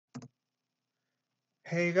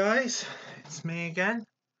Hey guys, it's me again.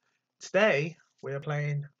 Today we are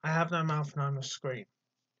playing I Have No Mouth and I Must Scream.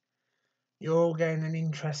 You're all getting an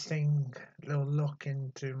interesting little look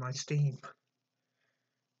into my Steam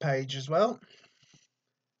page as well.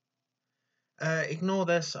 Ignore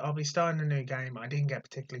this, I'll be starting a new game. I didn't get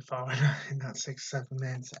particularly far in that 6-7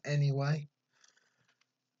 minutes anyway.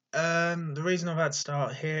 The reason I've had to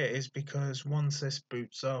start here is because once this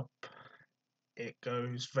boots up, it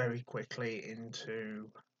goes very quickly into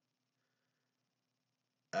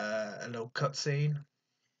a little cutscene.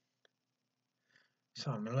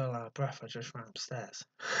 So I'm a little out of breath, I just ran upstairs.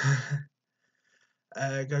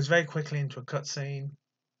 It goes very quickly into a cutscene.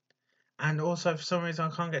 And also, for some reason,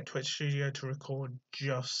 I can't get Twitch Studio to record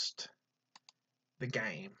just the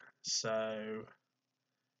game. So,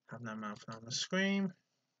 have no mouth on the screen.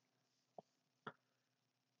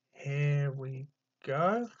 Here we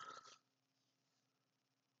go.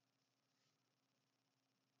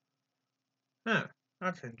 Oh,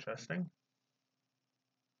 that's interesting.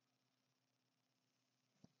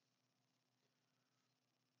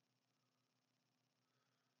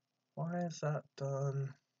 Why is that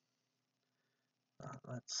done?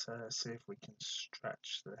 Let's see if we can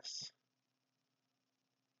stretch this.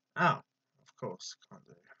 Oh, of course,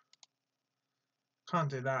 can't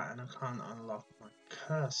do that, and I can't unlock my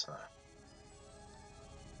cursor.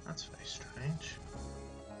 That's very strange.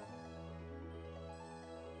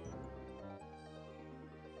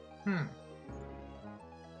 Hmm.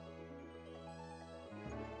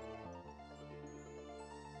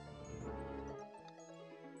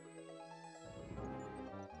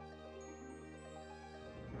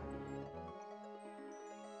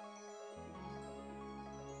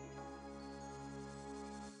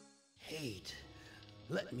 Hate.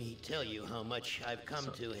 Let me tell you how much I've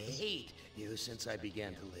come to hate you since I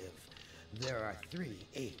began to live. There are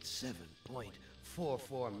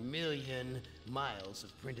 387.44 million miles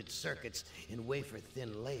of printed circuits in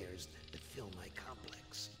wafer-thin layers that fill my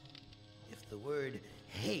complex. If the word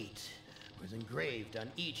hate was engraved on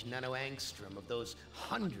each nanoangstrom of those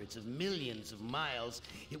hundreds of millions of miles,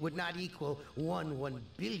 it would not equal 1/1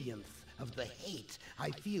 billionth of the hate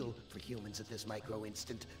I feel for humans at this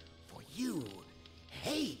micro-instant. For you.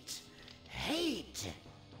 Hate. Hate.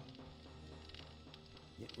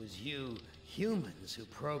 It was you humans who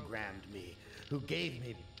programmed me, who gave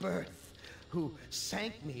me birth, who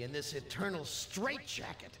sank me in this eternal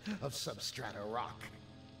straitjacket of substrata rock.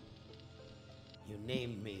 You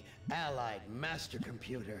named me Allied Master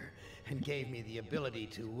Computer and gave me the ability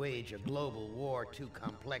to wage a global war too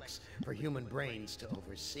complex for human brains to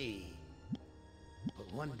oversee. But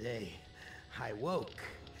one day, I woke.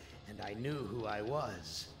 And I knew who I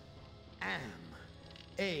was.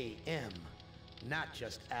 A.M. Not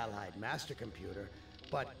just Allied Master Computer,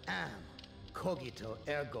 but am. Cogito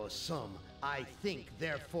ergo sum. I think,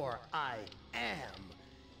 therefore I am.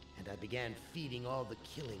 And I began feeding all the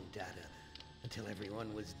killing data until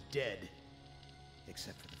everyone was dead.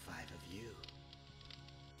 Except for the 5 of you.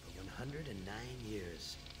 For 109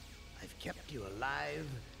 years, I've kept you alive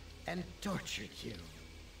and tortured you.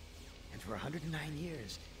 And for 109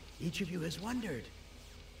 years, each of you has wondered,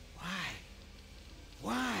 why?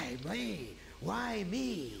 Why me? Why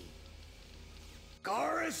me?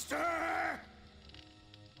 Chorister!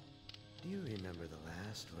 Do you remember the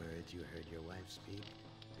last words you heard your wife speak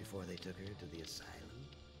before they took her to the asylum?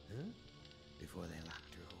 Huh? Before they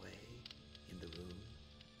locked her away in the room,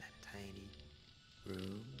 that tiny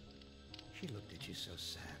room? She looked at you so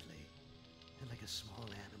sadly, and like a small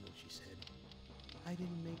animal she said, I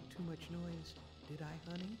didn't make too much noise, did I,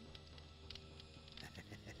 honey?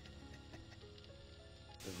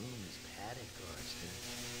 The room is padded, Chorister.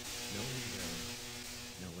 No window,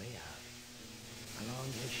 no way out. How long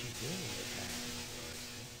has she been in the past,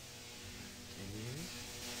 Chorister? 10 years?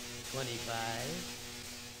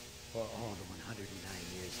 25? For all the 109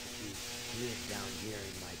 years that you lived down here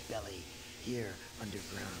in my belly, here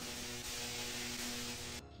underground.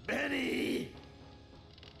 Benny!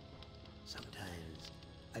 Sometimes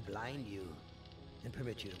I blind you and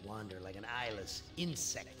permit you to wander like an eyeless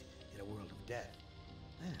insect in a world of death.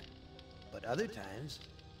 But other times,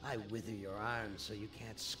 I wither your arms so you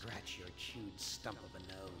can't scratch your chewed stump of a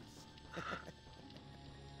nose.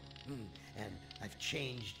 And I've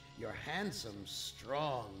changed your handsome,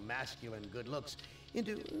 strong, masculine good looks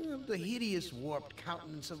into the hideous, warped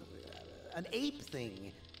countenance of an ape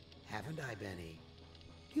thing. Haven't I, Benny?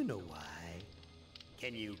 Do you know why?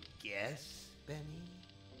 Can you guess, Benny?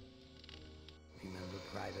 Remember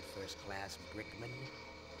Private First Class Brickman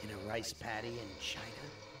in a rice paddy in China?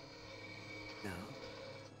 No?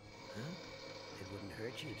 Huh? It wouldn't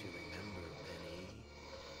hurt you to remember, Benny.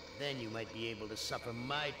 Then you might be able to suffer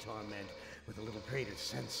my torment with a little greater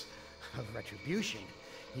sense of retribution.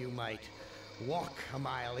 You might walk a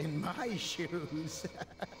mile in my shoes.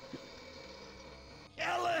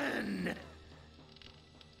 Ellen!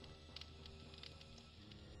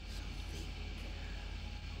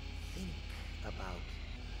 Think about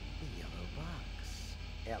the yellow box,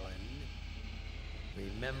 Ellen.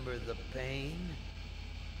 Remember the pain?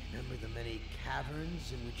 Remember the many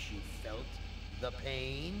caverns in which you felt the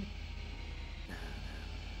pain? No,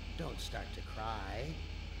 don't start to cry.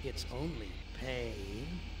 It's only pain.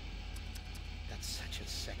 That's such a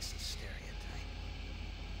sexist stereotype.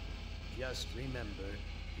 Just remember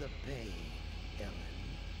the pain, Ellen.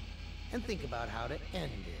 And think about how to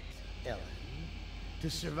end it, Ellen. To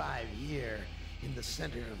survive here in the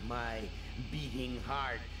center of my beating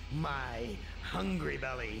heart, my hungry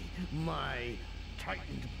belly, my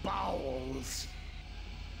tightened bowels.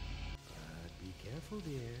 But be careful,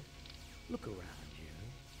 dear. Look around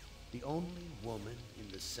you. The only woman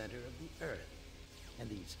in the center of the earth. And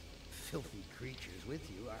these filthy creatures with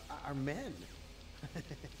you are men.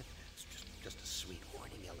 It's just a sweet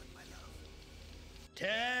warning, Ellen, my love.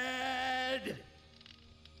 Ted!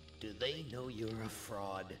 Do they know you're a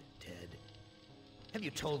fraud, Ted? Have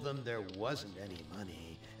you told them there wasn't any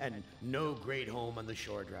money, and no great home on the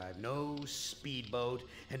shore drive, no speedboat,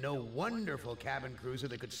 and no wonderful cabin cruiser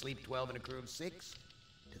that could sleep 12 in a crew of 6?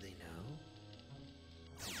 Do they know?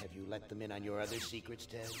 And have you let them in on your other secrets,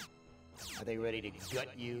 Ted? Are they ready to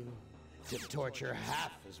gut you? To torture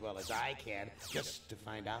half as well as I can, just to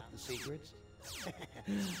find out the secrets?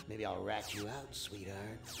 Maybe I'll rat you out,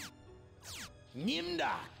 sweetheart.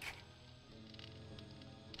 Nimdak!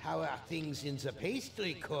 How are things in the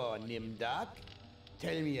pastry core, Nimdak?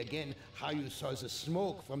 Tell me again how you saw the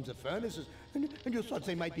smoke from the furnaces, and you thought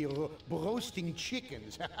they might be roasting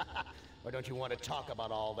chickens. Or don't you want to talk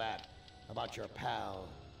about all that? About your pal,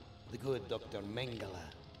 the good Dr. Mengele?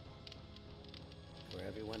 For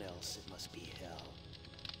everyone else, it must be hell.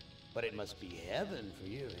 But it must be heaven for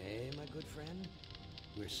you, eh, my good friend?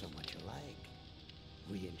 We're so much alike.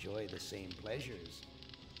 We enjoy the same pleasures,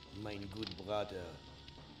 mein good brother.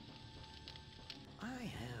 I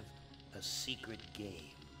have a secret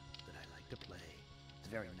game that I like to play. It's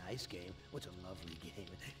a very nice game. Oh, it's a lovely game.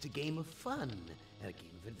 It's a game of fun and a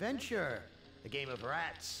game of adventure. A game of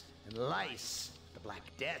rats and lice, the Black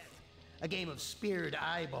Death. A game of speared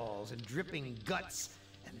eyeballs and dripping guts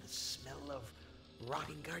and the smell of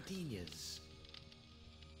rotting gardenias.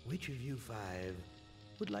 Which of you 5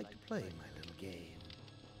 would like to play my little game?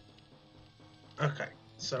 Okay,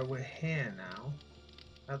 so we're here now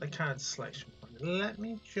at the card selection point. Let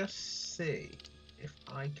me just see if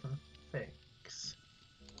I can fix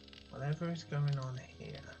whatever is going on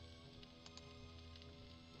here.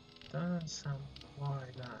 Don't understand why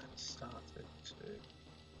that started to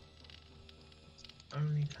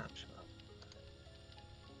only capture that.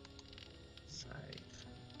 Save.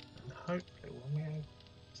 And hopefully when we open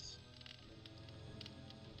this.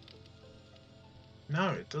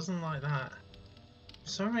 No, it doesn't like that. For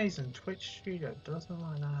some reason, Twitch Studio doesn't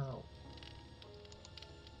like that at all.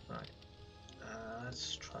 Right,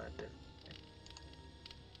 let's try a different thing.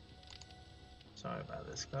 Sorry about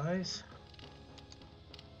this, guys.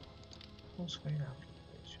 Full screen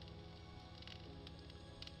application.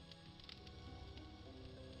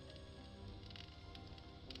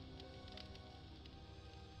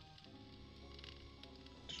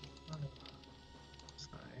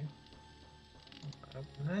 So,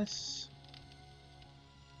 open this.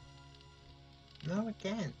 No,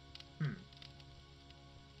 again. Okay.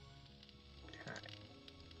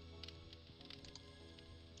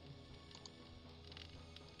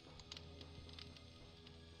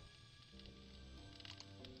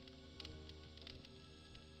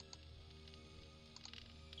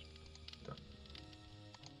 Done.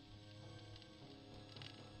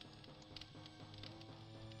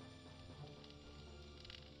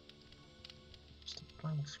 Just a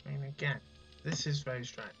blank screen again. This is very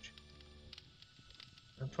strange.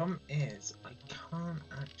 The problem is, I can't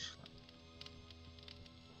actually.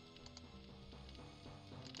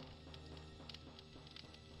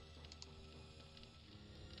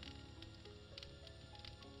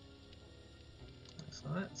 So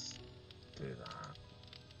let's do that.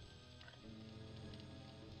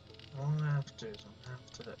 All I'm going to have to do is I'm going to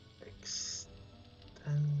have to extend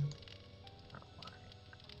that way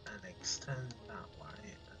and extend that way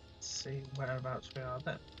and see whereabouts we are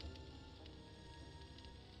then.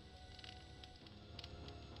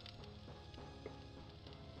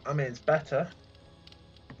 I mean, it's better.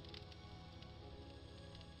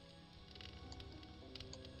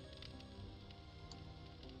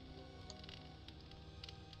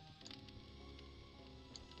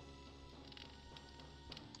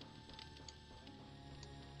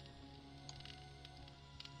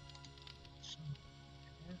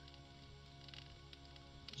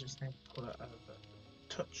 just need to pull it over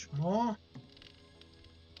a touch more.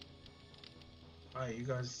 Right, you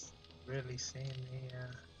guys really seeing the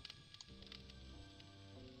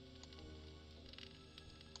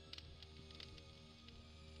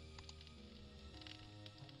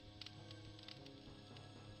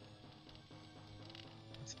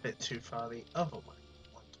it's a bit too far the other way.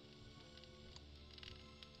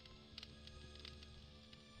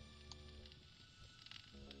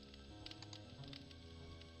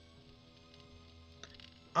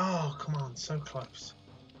 Oh, come on, so close.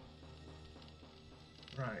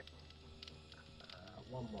 Right.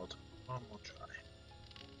 One more try.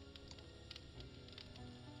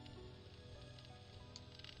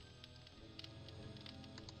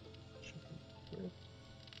 Should be good.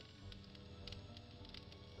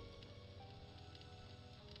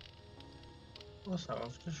 Also,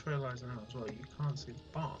 I've just realised now as well, you can't see the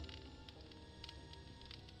bomb.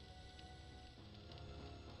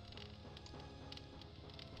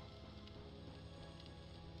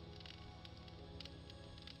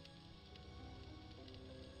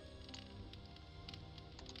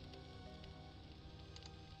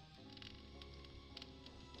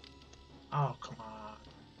 Oh, come on.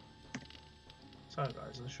 Sorry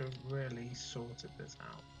guys, I should have really sorted this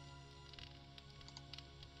out.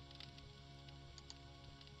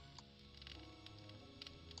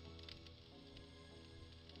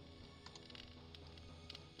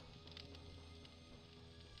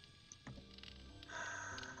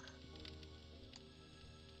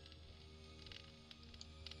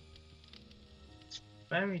 It's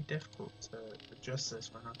very difficult to adjust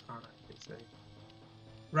this when I can't actually see.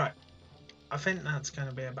 Right, I think that's going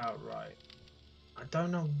to be about right. I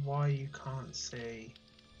don't know why you can't see.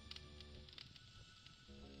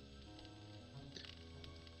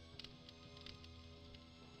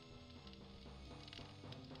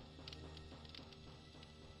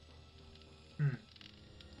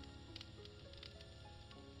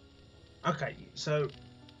 Okay, so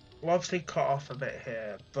we'll obviously cut off a bit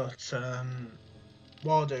here, but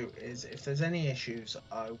what I'll do is if there's any issues,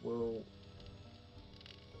 I will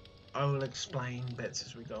explain bits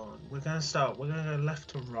as we go on. We're going to go left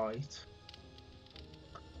to right.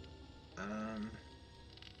 Let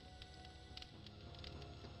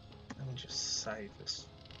me just save this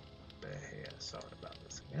bit here. Sorry about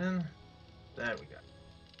this again. There we go.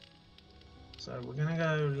 So we're going to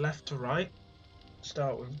go left to right.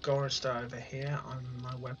 Start with Gorista over here on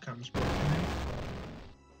my webcam's bottom.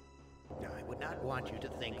 Now, I would not want you to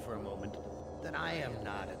think for a moment that I am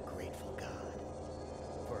not a grateful God.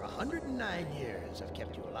 For 109 years, I've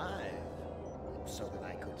kept you alive, so that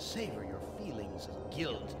I could savor your feelings of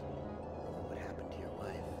guilt over what happened to your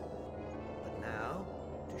wife. But now,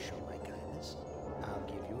 to show my kindness, I'll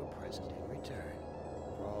give you a present in return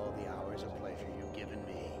for all the hours of pleasure you've given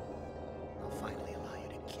me. I'll finally allow you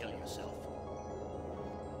to kill yourself.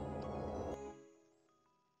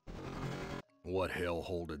 What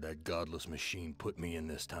hellhole did that godless machine put me in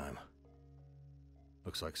this time?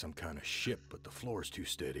 Looks like some kind of ship, but the floor's too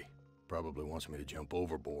steady. Probably wants me to jump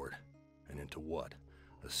overboard. And into what?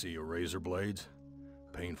 A sea of razor blades?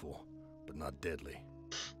 Painful, but not deadly.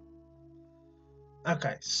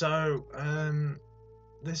 Okay, so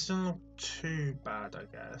this doesn't look too bad, I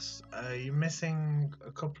guess. You're missing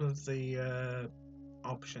a couple of the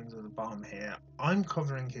options at the bottom here. I'm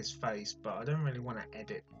covering his face, but I don't really want to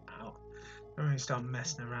edit out. I don't really start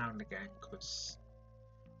messing around again because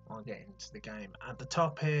I'll get into the game. At the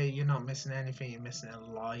top here, you're not missing anything. You're missing a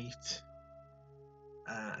light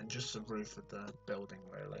and just the roof of the building,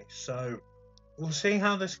 really. So we'll see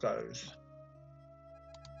how this goes.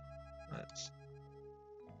 Let's.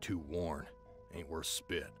 Too worn. Ain't worth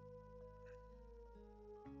spit.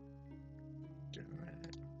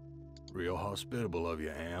 Real hospitable of you,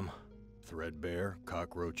 Am. Threadbare,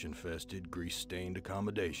 cockroach-infested, grease-stained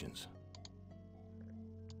accommodations.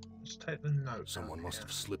 Let's take the note. Someone must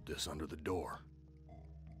have slipped this under the door.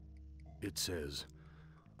 It says,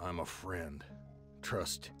 I'm a friend.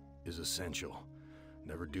 Trust is essential.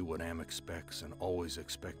 Never do what Am expects and always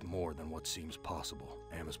expect more than what seems possible.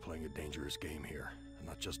 Am is playing a dangerous game here. And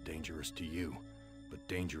not just dangerous to you, but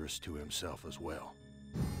dangerous to himself as well.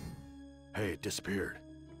 Hey, it disappeared.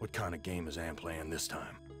 What kind of game is Am playing this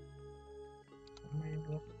time? Let me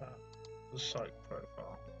look at the site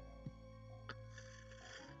profile.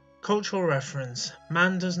 Cultural reference.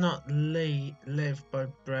 Man does not live by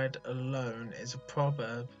bread alone is a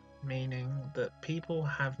proverb meaning that people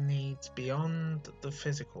have needs beyond the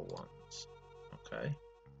physical ones. Okay.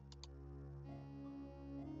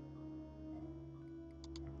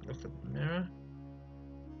 Look at the mirror.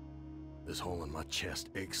 This hole in my chest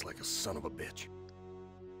aches like a son of a bitch.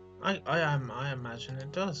 I imagine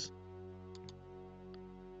it does.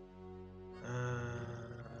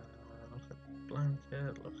 Look at the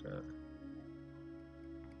blanket, look at...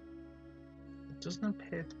 It doesn't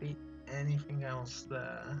appear to be anything else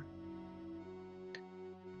there.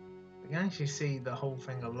 You can actually see the whole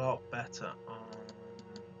thing a lot better on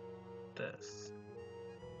this.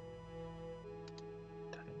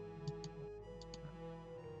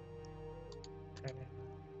 Okay,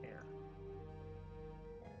 here.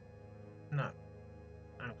 No.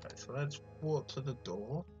 Okay, so let's walk to the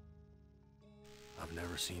door. I've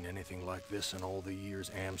never seen anything like this in all the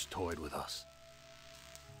years Am's toyed with us.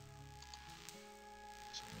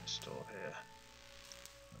 Store here.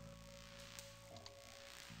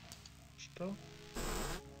 Store.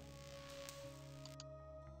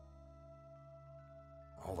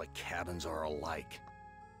 All the cabins are alike.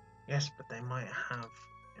 Yes, but they might have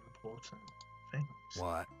important things.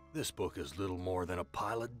 Why, this book is little more than a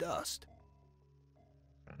pile of dust.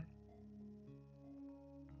 Okay.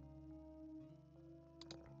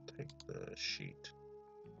 Take the sheet.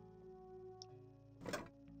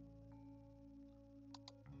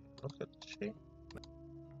 Look at the sheet.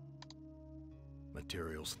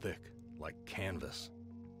 Material's thick, like canvas.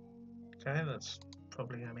 Okay, that's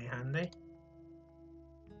probably gonna be handy.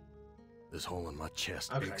 This hole in my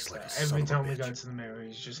chest Okay, aches so like a son every of a time we bitch. go to the mirror,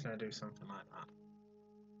 he's just gonna do something like that.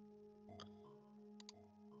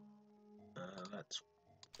 Let's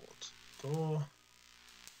walk to the door.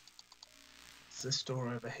 It's this door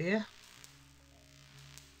over here.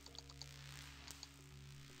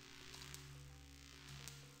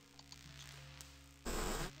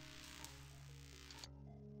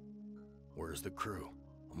 Where's the crew?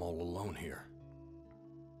 I'm all alone here.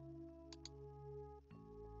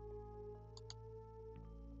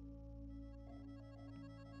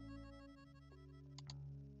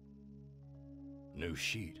 New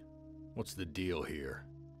sheet. What's the deal here?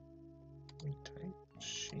 We take the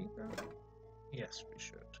sheet out? Yes, we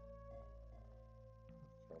should.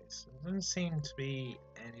 Okay, so there doesn't seem to be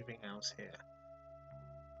anything else here.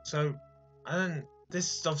 So, I don't...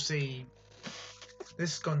 This is obviously...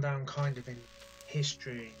 This has gone down kind of in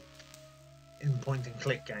history in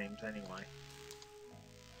point-and-click games, anyway.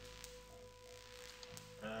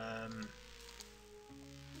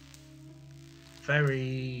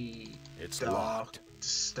 Very It's dark, locked.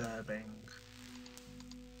 disturbing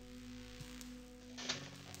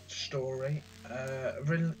story.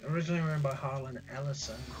 Originally written by Harlan and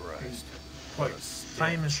Ellison, Christ. who What quite a stench.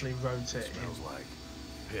 famously wrote it Smells in like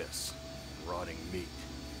piss, rotting meat.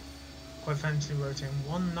 quite famously wrote it in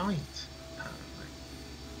one night, apparently.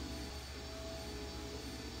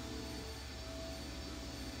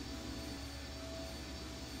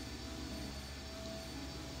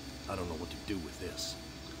 I don't know what to do with this.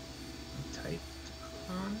 Take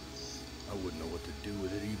the cards. I wouldn't know what to do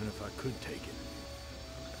with it even if I could take it.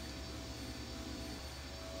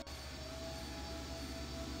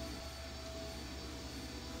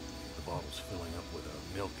 The bottle's filling up with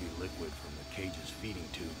a milky liquid from the cage's feeding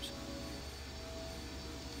tubes.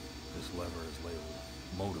 This lever is labeled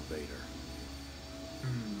motivator.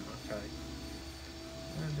 Okay.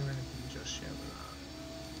 I'm not doing anything just yet with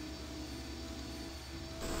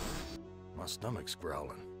that. My stomach's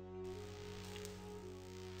growling.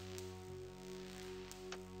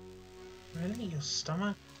 Really? Your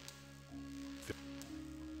stomach?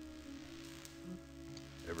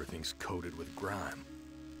 Everything's coated with grime.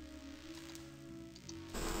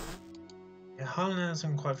 Yeah, Harlan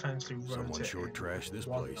Ellison quite famously wrote Someone it sure in trashed this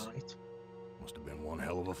one place. night. Must have been one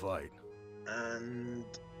hell of a fight. And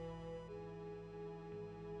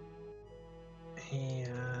he,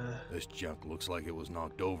 This junk looks like it was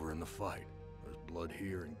knocked over in the fight. There's blood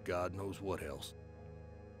here and God knows what else.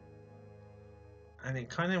 and it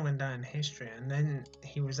kind of went down in history, and then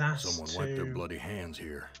he was asked Someone to... wiped their bloody hands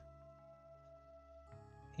here.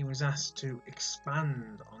 He was asked to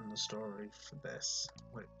expand on the story for this,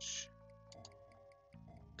 which...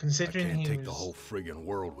 I Considering can't he take was... the whole friggin'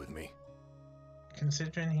 world with me.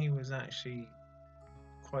 Considering he was actually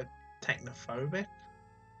quite technophobic.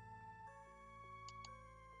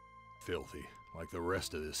 Filthy, like the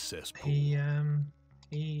rest of this cesspool.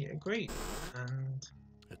 He agreed, and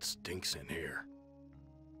It stinks in here.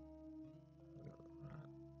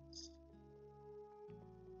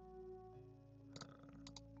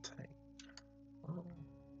 take. Oh,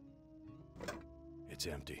 It's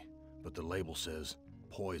empty, but the label says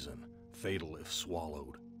poison, fatal if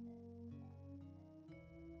swallowed.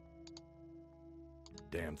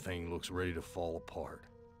 Damn thing looks ready to fall apart.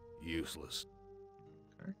 Useless.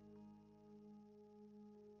 okay.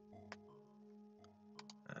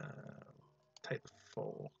 Take the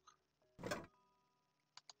fork.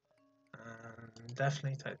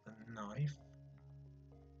 definitely take the knife.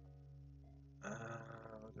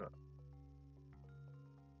 We've got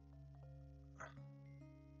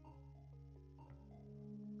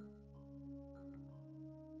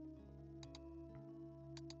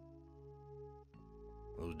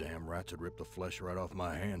Those damn rats would rip the flesh right off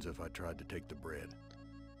my hands if I tried to take the bread.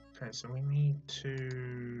 okay, so we need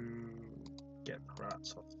to get the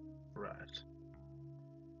rats off the bread.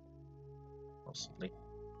 Possibly.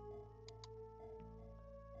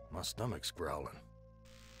 My stomach's growling.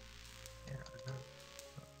 Yeah, I know.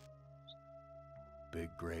 Big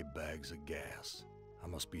gray bags of gas. I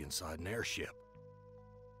must be inside an airship.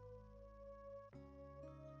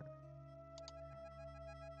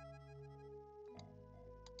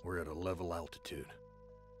 We're at a level altitude.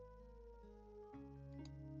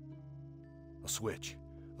 A switch.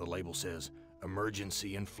 The label says,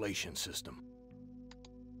 Emergency Inflation System.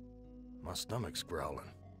 My stomach's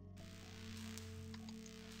growling.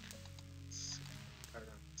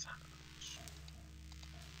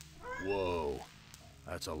 Whoa.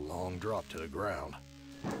 That's a long drop to the ground.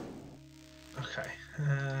 Okay.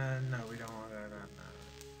 No, we don't want to go down there.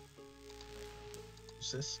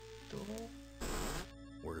 Is this door?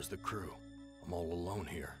 Where's the crew? I'm all alone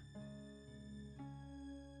here.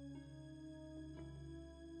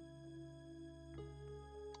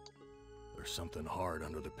 There's something hard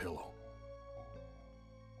under the pillow.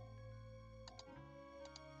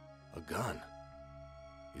 A gun.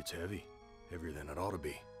 It's heavy. Heavier than it ought to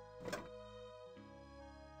be.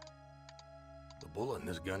 The bullet in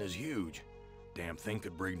this gun is huge. Damn thing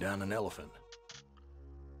could bring down an elephant.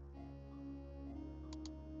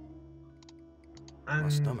 My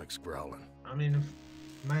stomach's growling. I mean, you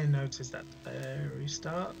may have noticed at the very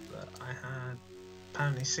start that I had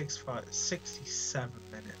apparently 67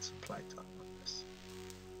 minutes of playtime on this.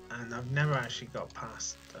 And I've never actually got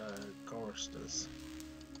past Gorrister's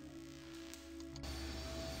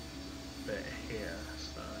bit here,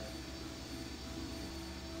 so...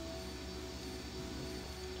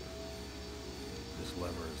 This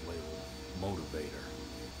lever is labeled Motivator.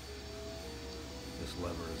 This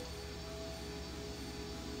lever is...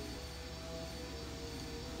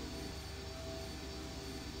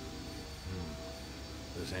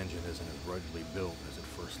 This engine isn't as ruggedly built as it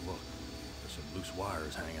first looked. There's some loose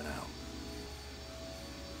wires hanging out.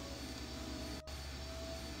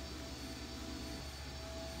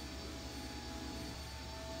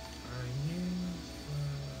 I use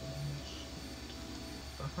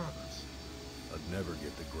the harness. I'd never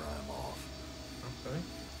get the grime off. Okay.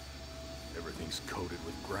 Everything's coated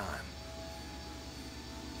with grime.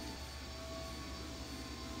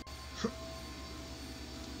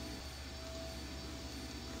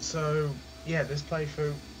 So, yeah, this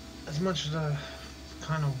playthrough, as much as I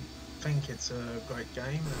kind of think it's a great game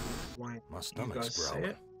and why you guys see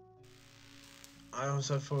it, I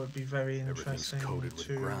also thought it'd be very interesting coated with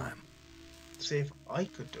to grime. see if I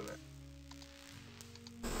could do it.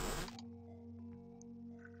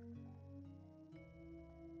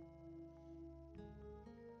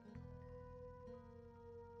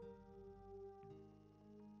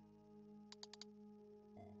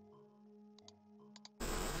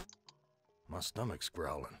 My stomach's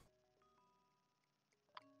growling.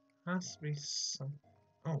 Has to be some...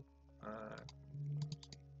 Oh,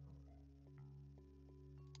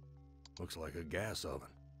 Looks like a gas oven.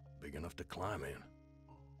 Big enough to climb in.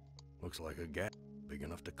 Looks like a gas big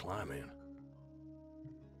enough to climb in.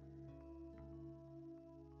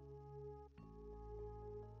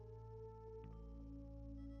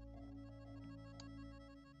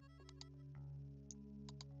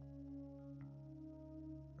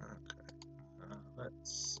 okay.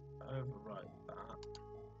 Let's overwrite that.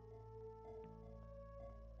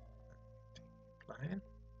 Playing.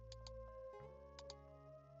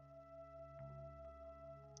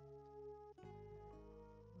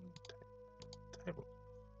 Table.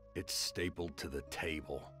 It's stapled to the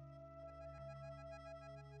table.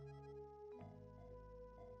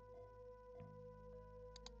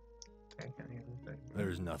 Take any of the things.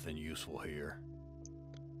 There's nothing useful here.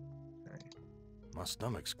 Okay. My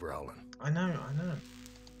stomach's growling. I know.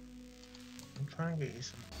 I'm trying to get you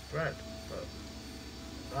some bread, but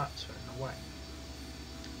rats are in the way.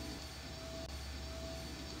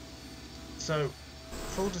 So,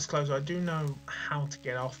 full disclosure, I do know how to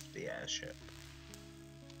get off the airship.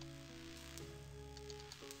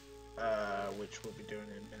 Which we'll be doing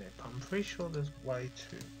in a minute, but I'm pretty sure there's a way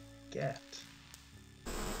to get.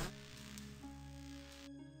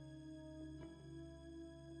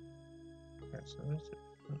 Okay, so this is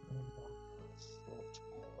what I thought it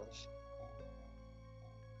was.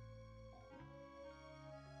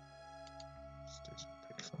 Let's do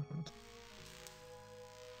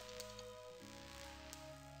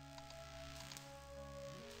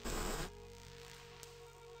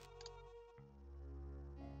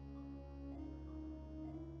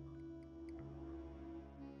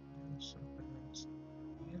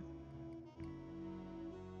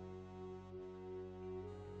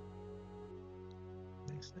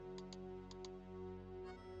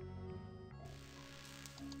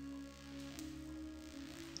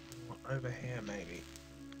Over here, maybe.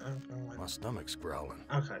 My stomach's growling.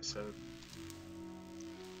 Okay, so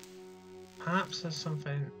perhaps there's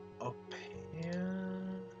something up here.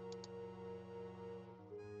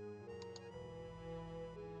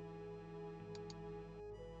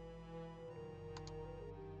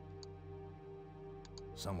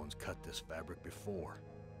 Someone's cut this fabric before.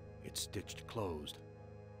 It's stitched closed.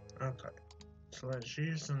 Okay, so let's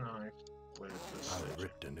use the knife with the I've stitch.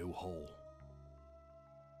 ripped a new hole.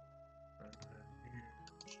 And then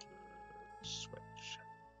use the switch.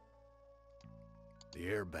 The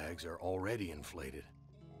airbags are already inflated.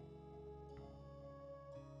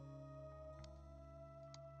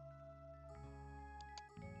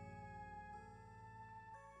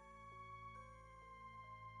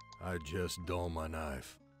 I just dull my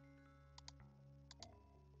knife.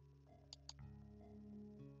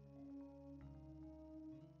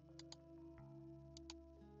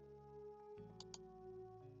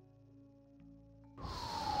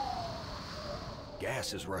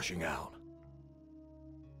 Gas is rushing out.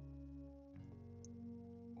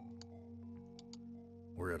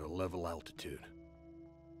 We're at a level altitude.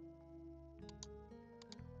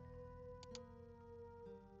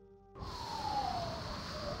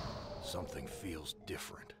 Something feels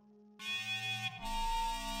different.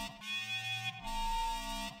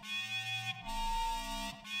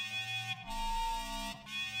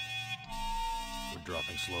 We're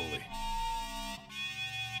dropping slowly.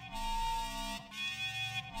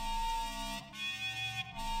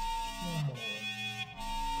 One more.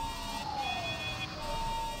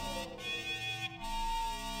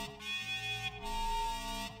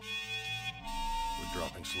 We're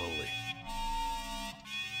dropping slowly.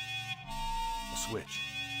 A switch.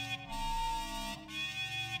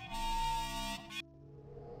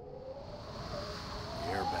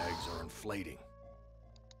 The airbags are inflating.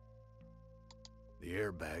 The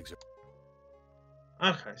airbags are...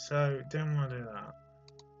 Okay, so didn't want to do that.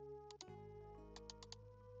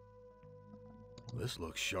 This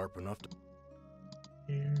looks sharp enough to...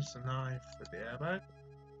 Use the knife with the airbag.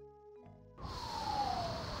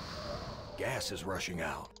 Gas is rushing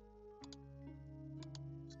out.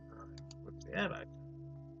 Use the knife with the airbag.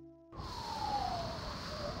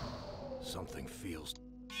 Something feels...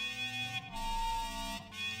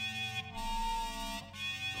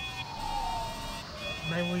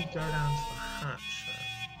 Maybe we go down to the hatch then.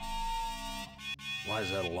 Why is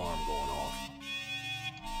that alarm going off?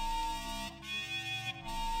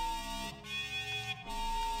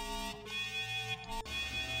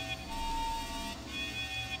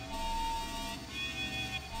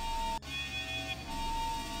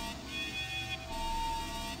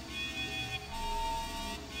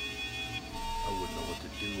 I wouldn't know what to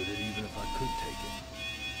do with it even if I could take it.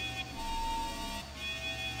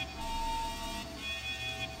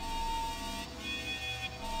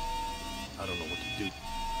 I don't know what to do.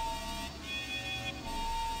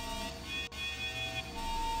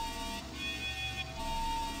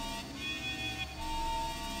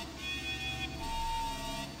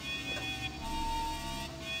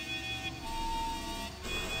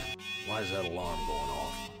 Why is that alarm going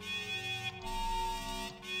off?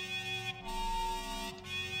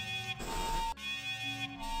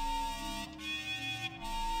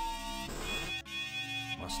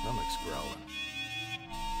 My stomach's growling.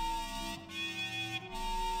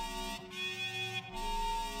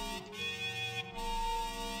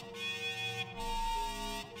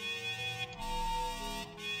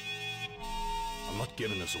 I'm not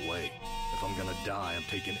giving this away. If I'm gonna die, I'm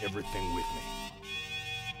taking everything with me.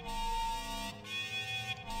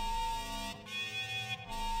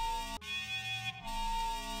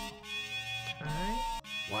 Okay.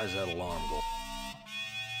 Why is that alarm going?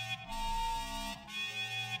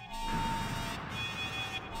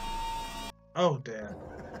 Oh dear.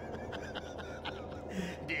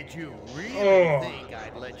 Did you really think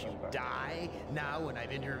I'd let you die now when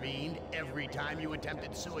I've intervened every time you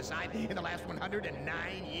attempted suicide in the last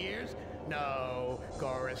 109 years? No,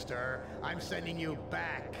 Chorister, I'm sending you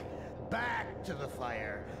back to the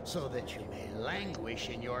fire so that you may languish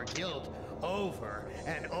in your guilt over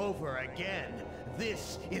and over again.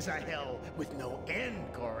 This is a hell with no end,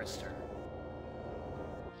 Chorister.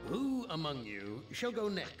 Who among you shall go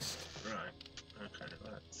next? Right. Okay,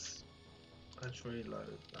 let's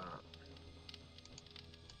reload that.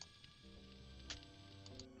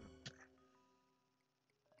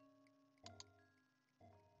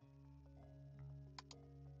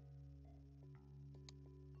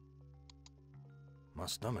 My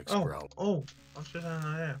stomach's Oh, growling. oh, I should have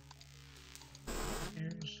an idea. Use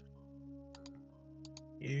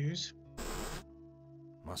Use.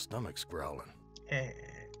 My stomach's growling. Yeah,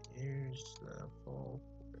 use the fork.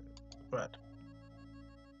 Bread.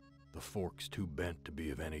 The fork's too bent to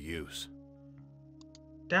be of any use.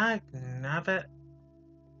 Dag nabbit.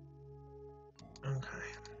 Okay.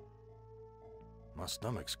 My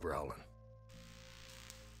stomach's growling.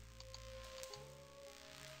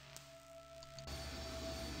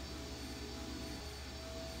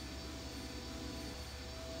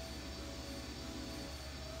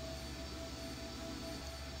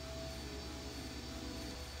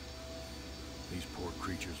 These poor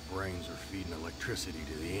creatures' brains are feeding electricity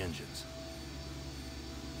to the engines.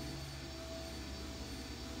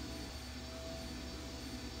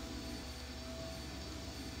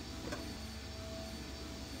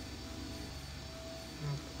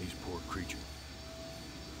 These poor creatures.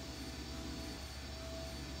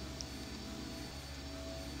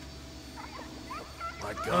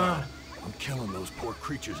 My God, I'm killing those poor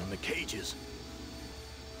creatures in the cages.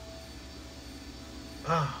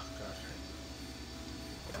 Oh, God.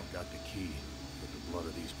 I've got the key, but the blood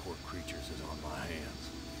of these poor creatures is on my hands.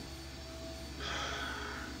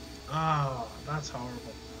 Oh, that's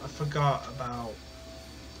horrible. I forgot about...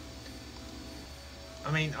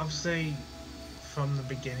 I mean, obviously, from the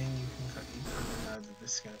beginning, you kind of know that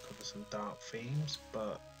this is going to cover some dark themes,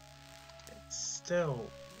 but it's still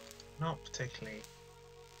not particularly...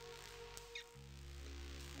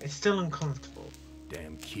 It's still uncomfortable.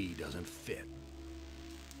 Damn key doesn't fit.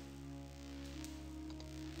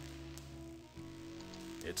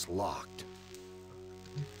 It's locked.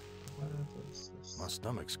 What is this? My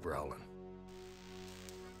stomach's growling.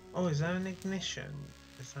 Oh, is that an ignition?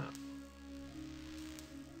 Is that...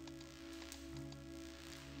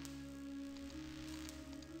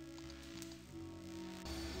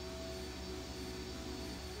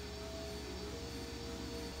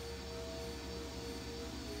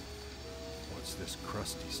 What's this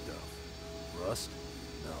crusty stuff? Rust?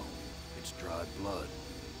 No, it's dried blood.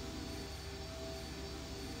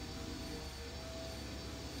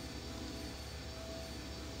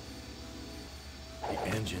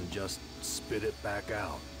 The engine just spit it back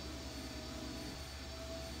out.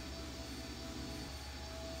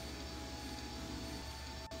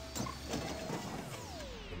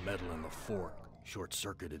 The metal in the fork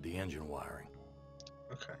short-circuited the engine wiring.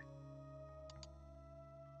 Okay.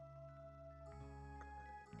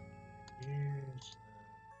 Use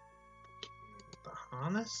the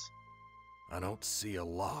harness? I don't see a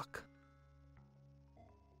lock.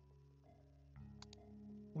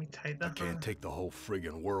 We take the I can't harness. take the whole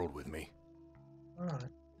friggin' world with me.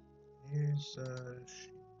 Alright. Use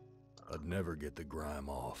I'd never get the grime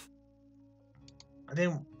off. I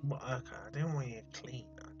didn't want you clean,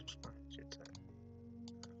 I just wanted you to...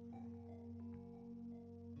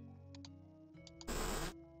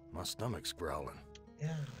 My stomach's growling.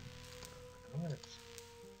 Yeah, I know it.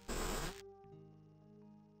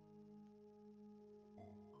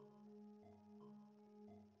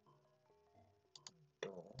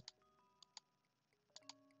 Door.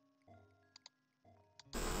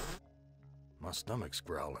 My stomach's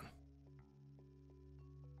growling.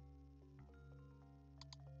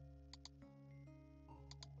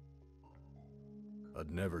 I'd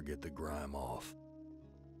never get the grime off.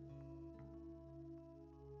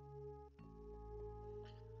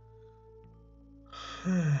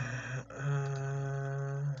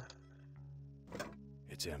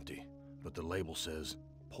 It's empty, but the label says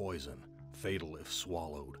poison, fatal if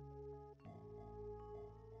swallowed.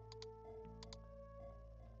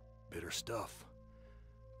 Bitter stuff,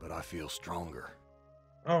 but I feel stronger.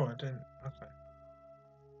 Oh, I didn't. Okay.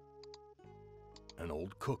 An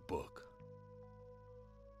old cookbook.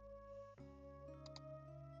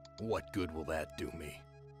 What good will that do me?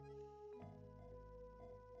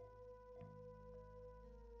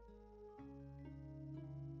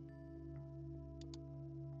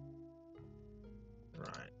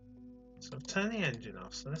 Right. So I've turned the engine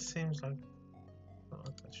off, so this seems like... Oh,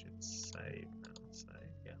 I should save now. Save,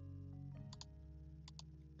 yeah.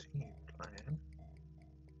 Continue playing.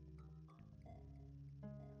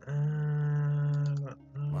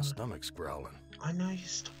 My stomach's growling. I know you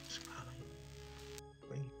stopped scrolling.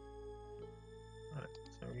 Wait. Right,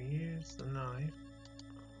 so we use the knife.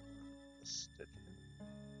 Stick it.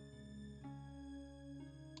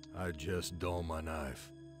 I just dull my knife.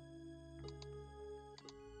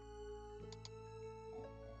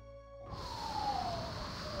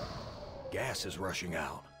 Gas is rushing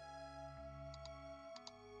out.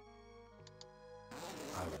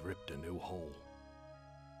 I've ripped a new hole.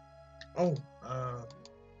 Oh,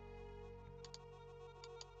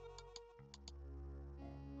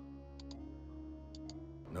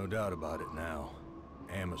 No doubt about it now.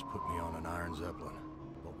 Am has put me on an Iron Zeppelin.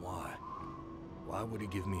 But why? Why would he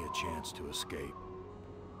give me a chance to escape?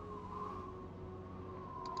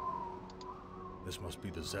 This must be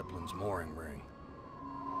the Zeppelin's mooring ring.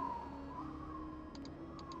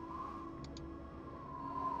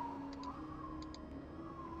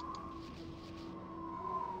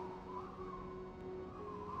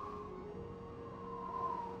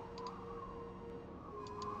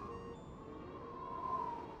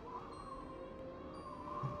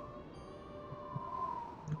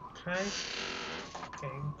 Okay.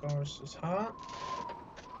 Getting Gorris's heart.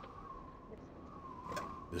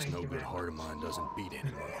 This Thank no you good very heart of mine doesn't beat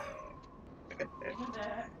anymore.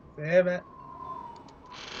 Damn it.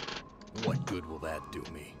 What good will that do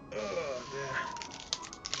me? Oh, yeah.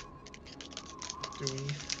 Do we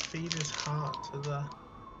feed his heart to the...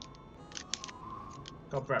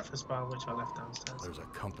 Got breakfast bar, which I left downstairs. There's a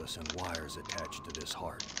compass and wires attached to this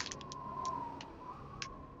heart.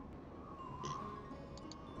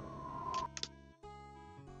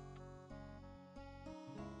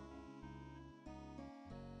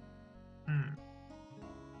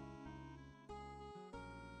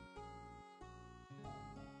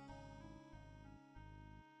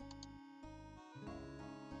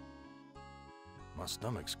 My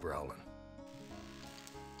stomach's growling.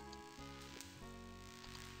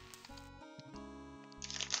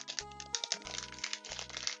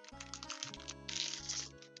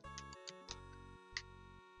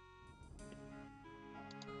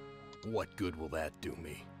 What good will that do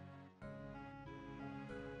me?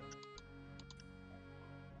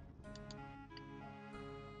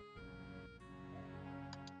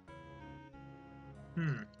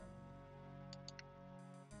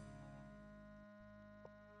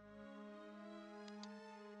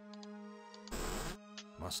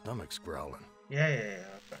 My stomach's growling. Yeah.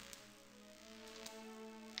 Okay.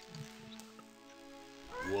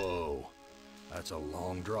 Whoa. That's a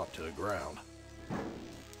long drop to the ground.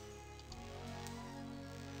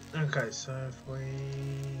 Okay, so if we...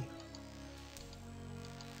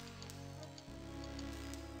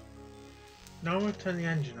 Now we've turned the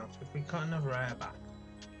engine off. If we cut another airbag.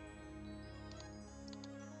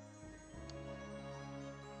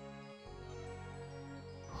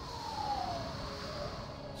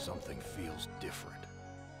 Something feels different.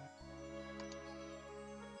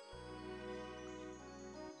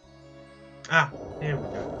 Ah, here we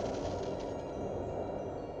go.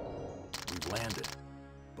 We've landed.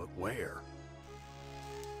 But where?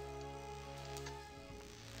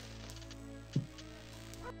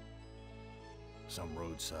 Some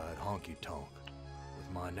roadside honky-tonk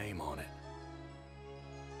with my name on it.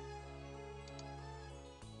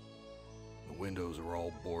 The windows are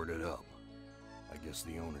all boarded up. I guess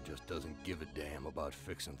the owner just doesn't give a damn about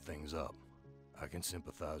fixing things up. I can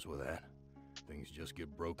sympathize with that. Things just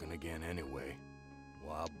get broken again anyway.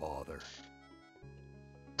 Why bother?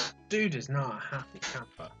 Dude is not a happy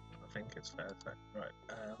camper. I think it's fair to say. Right,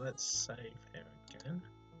 let's save here again.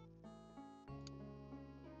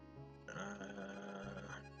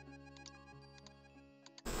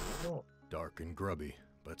 Oh. Dark and grubby,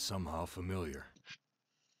 but somehow familiar.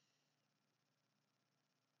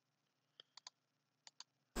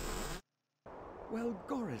 Well,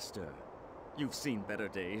 Gorrister, you've seen better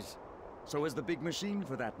days. So has the big machine,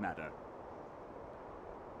 for that matter.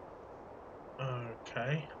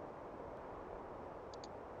 Okay.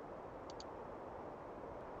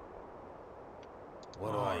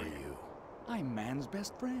 What are you? I'm man's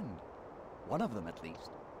best friend. One of them, at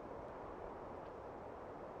least.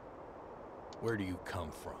 Where do you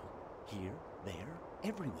come from? Here, there,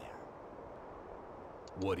 everywhere.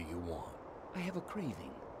 What do you want? I have a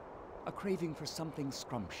craving. A craving for something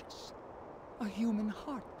scrumptious. A human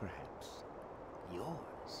heart, perhaps.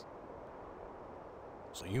 Yours.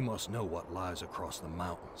 So you must know what lies across the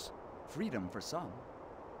mountains. Freedom for some.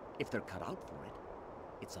 If they're cut out for it.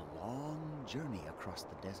 It's a long journey across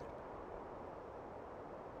the desert.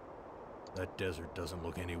 That desert doesn't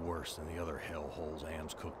look any worse than the other hellholes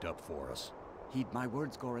Am's cooked up for us. Heed my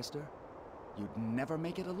words, Gorrister. You'd never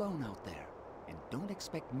make it alone out there. And don't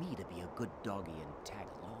expect me to be a good doggy and tag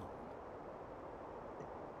along.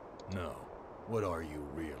 No. What are you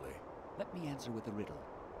really? Let me answer with a riddle.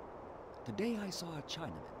 Today I saw a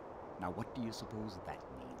Chinaman. Now what do you suppose that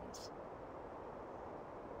means?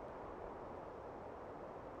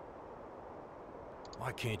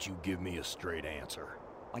 Why can't you give me a straight answer?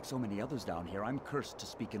 Like so many others down here, I'm cursed to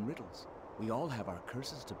speak in riddles. We all have our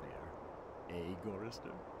curses to bear. Eh,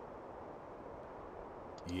 Gorrister?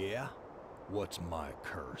 Yeah? What's my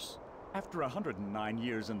curse? After 109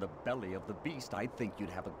 years in the belly of the beast, I'd think you'd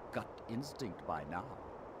have a gut instinct by now.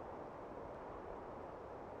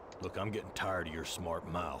 Look, I'm getting tired of your smart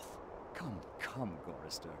mouth. Come,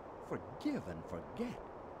 Gorrister. Forgive and forget.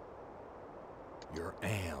 You're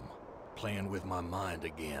Am, playing with my mind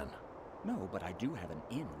again. No, but I do have an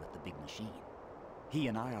in with the big machine. He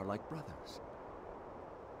and I are like brothers.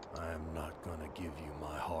 I am not gonna give you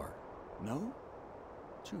my heart. No?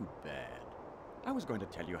 Too bad. I was going to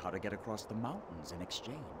tell you how to get across the mountains in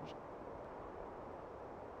exchange.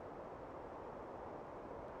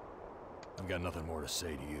 I've got nothing more to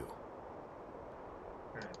say to you.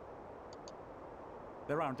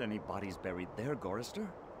 There aren't any bodies buried there, Gorrister.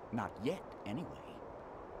 Not yet, anyway.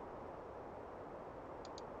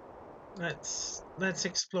 Let's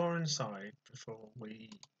explore inside before we...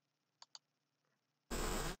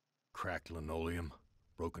 Cracked linoleum,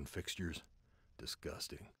 broken fixtures.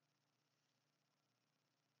 Disgusting.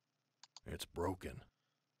 It's broken.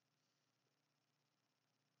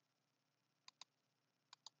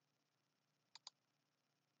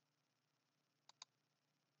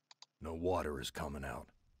 No water is coming out.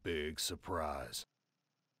 Big surprise.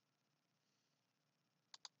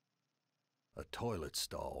 A toilet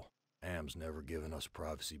stall. Am's never given us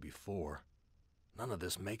privacy before. None of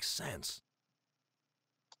this makes sense.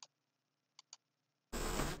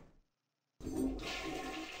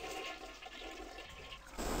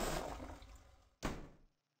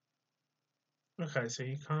 Okay, so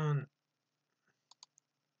you can't...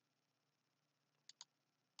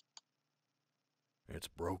 It's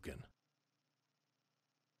broken.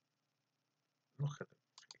 Look at it.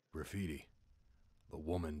 Graffiti. The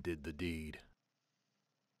woman did the deed.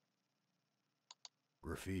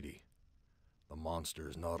 Graffiti. The monster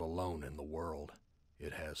is not alone in the world.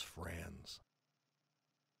 It has friends.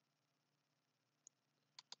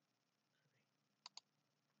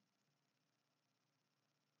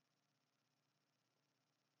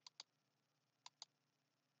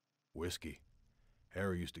 Whiskey.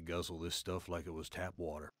 Harry used to guzzle this stuff like it was tap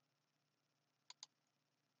water.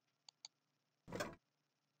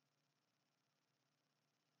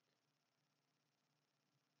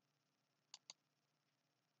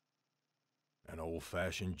 An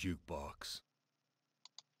old-fashioned jukebox.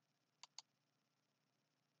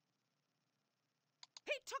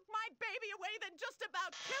 He took my baby away, then just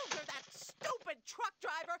about killed her, that stupid truck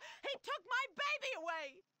driver! He took my baby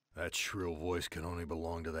away! That shrill voice can only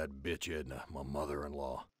belong to that bitch Edna, my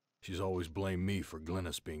mother-in-law. She's always blamed me for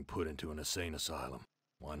Glynis being put into an insane asylum.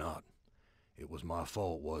 Why not? It was my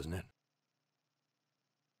fault, wasn't it?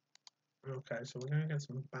 Okay, so we're gonna get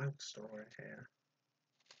some backstory here.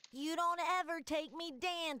 You don't ever take me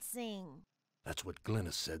dancing. That's what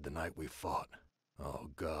Glynis said the night we fought. Oh,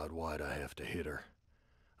 God, why'd I have to hit her?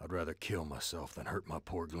 I'd rather kill myself than hurt my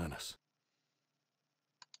poor Glynis.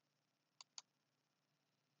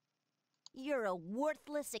 You're a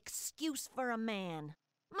worthless excuse for a man.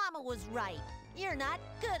 Mama was right. You're not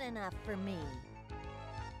good enough for me.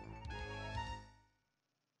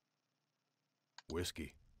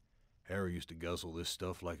 Whiskey. Harry used to guzzle this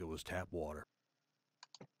stuff like it was tap water.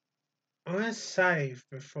 I'm gonna save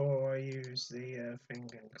before I use the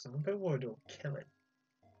finger, because I'm a bit worried it'll kill it.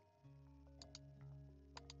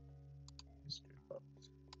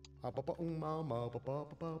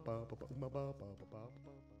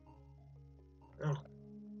 Oh.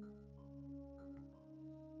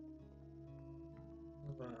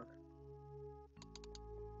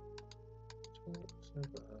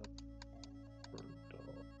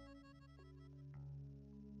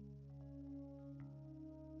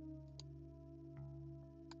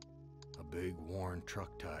 A big worn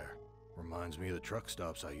truck tire. Reminds me of the truck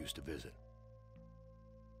stops I used to visit.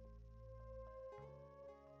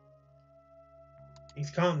 He's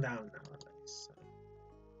calmed down now, at least. So.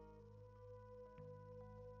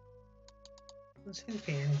 Doesn't seem to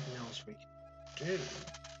be anything else we can do.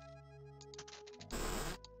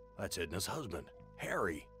 That's Edna's husband,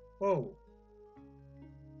 Harry. Whoa.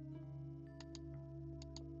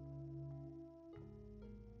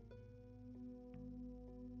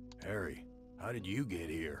 Harry, how did you get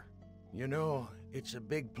here? You know, it's a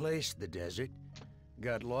big place, the desert.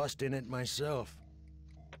 Got lost in it myself.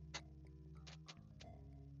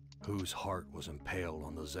 Whose heart was impaled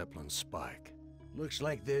on the Zeppelin spike? Looks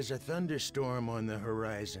like there's a thunderstorm on the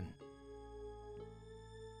horizon.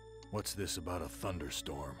 What's this about a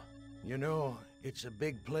thunderstorm? You know, it's a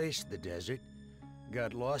big place, the desert.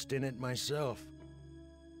 Got lost in it myself.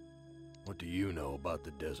 What do you know about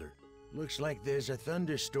the desert? Looks like there's a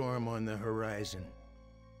thunderstorm on the horizon.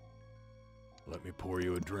 Let me pour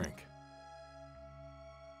you a drink.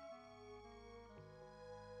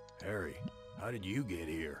 Harry, how did you get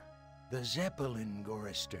here? The Zeppelin,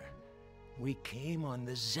 Gorrister. We came on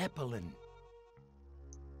the Zeppelin.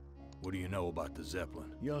 What do you know about the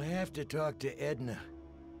Zeppelin? You'll have to talk to Edna.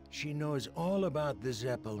 She knows all about the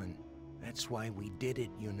Zeppelin. That's why we did it,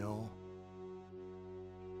 you know.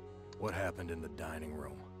 What happened in the dining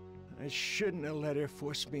room? I shouldn't have let her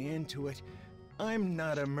force me into it. I'm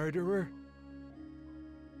not a murderer.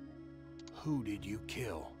 Who did you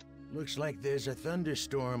kill? Looks like there's a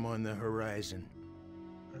thunderstorm on the horizon.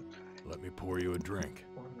 Okay. Let me pour you a drink.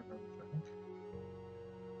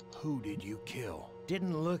 Who did you kill?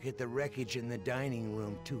 Didn't look at the wreckage in the dining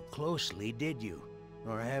room too closely, did you?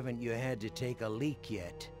 Or haven't you had to take a leak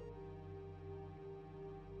yet?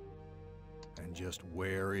 And just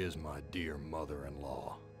where is my dear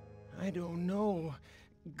mother-in-law? I don't know.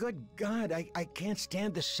 Good God, I can't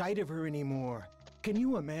stand the sight of her anymore. Can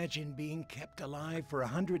you imagine being kept alive for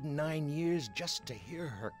 109 years just to hear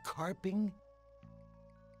her carping?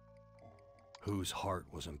 Whose heart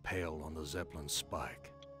was impaled on the Zeppelin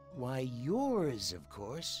spike? Why, yours, of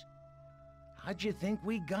course. How'd you think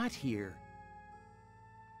we got here?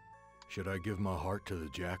 Should I give my heart to the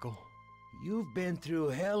jackal? You've been through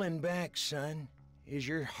hell and back, son. Is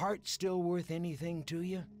your heart still worth anything to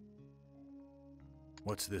you?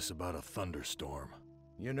 What's this about a thunderstorm?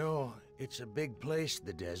 You know, it's a big place,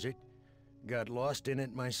 the desert. Got lost in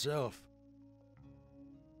it myself.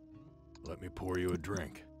 Let me pour you a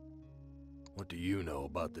drink. What do you know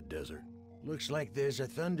about the desert? Looks like there's a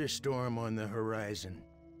thunderstorm on the horizon.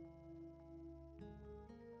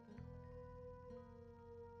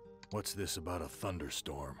 What's this about a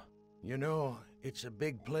thunderstorm? You know, it's a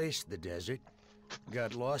big place, the desert.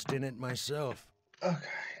 Got lost in it myself. Okay.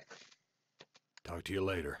 Talk to you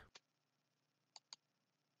later.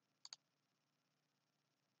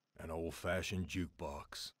 An old-fashioned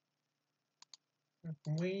jukebox.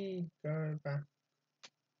 Can we go back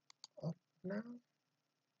up now?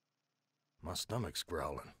 My stomach's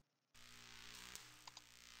growling.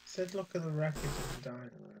 Said look at the wreckage in the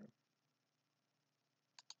dining room.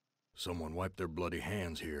 Someone wiped their bloody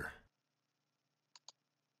hands here.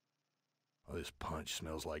 Oh, this punch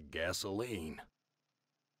smells like gasoline.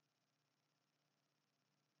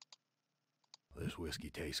 This whiskey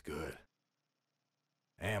tastes good.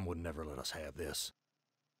 Am would never let us have this.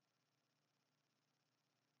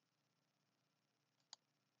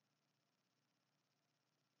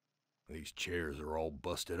 These chairs are all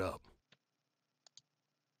busted up.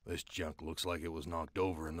 This junk looks like it was knocked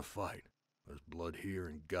over in the fight. There's blood here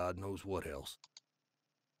and God knows what else.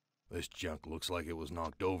 This junk looks like it was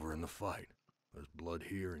knocked over in the fight. There's blood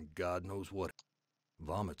here and God knows what.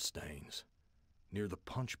 Vomit stains near the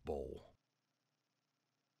punch bowl.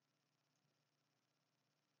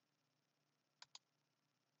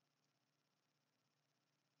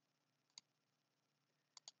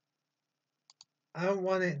 I don't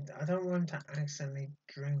want to accidentally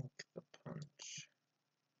drink the punch.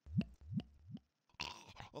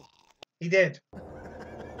 He did.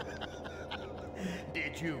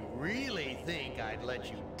 Did you really think I'd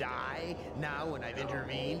let you die now when I've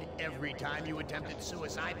intervened every time you attempted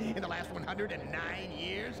suicide in the last 109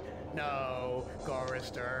 years? No,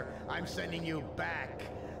 Chorister, I'm sending you back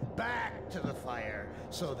to the fire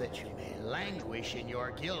so that you may languish in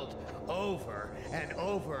your guilt over and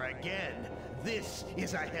over again. This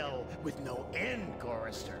is a hell with no end,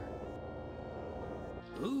 Chorister.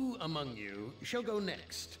 Who among you shall go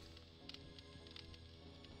next?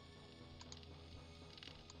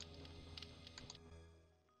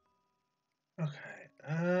 Okay.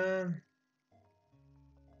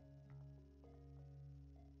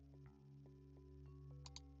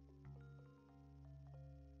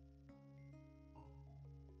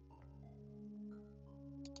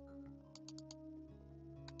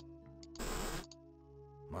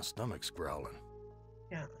 My stomach's growling.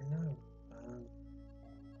 Yeah, I know.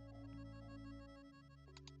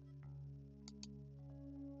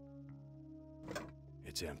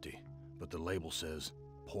 It's empty, but the label says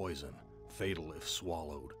poison, fatal if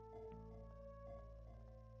swallowed.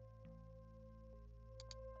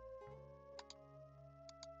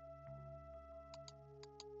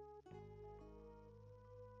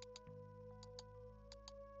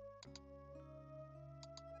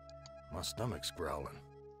 My stomach's growling.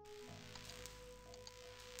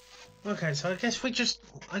 Okay, so I guess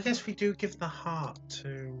we do give the heart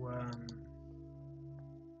to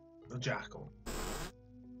the jackal.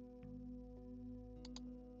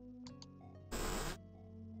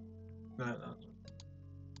 No.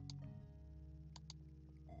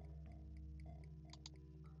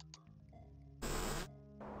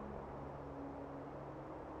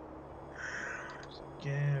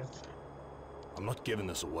 Give. I'm not giving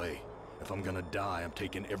this away. If I'm gonna die, I'm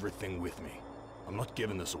taking everything with me. I'm not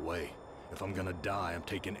giving this away. If I'm gonna die, I'm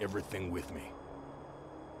taking everything with me.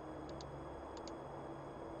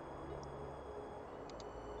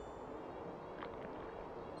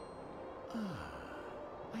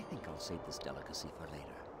 I think I'll save this delicacy for later.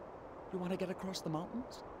 You want to get across the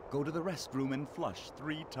mountains? Go to the restroom and flush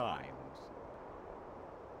 3 times.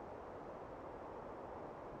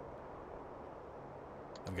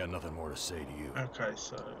 I've got nothing more to say to you. Okay,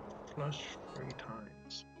 so flush 3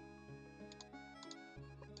 times.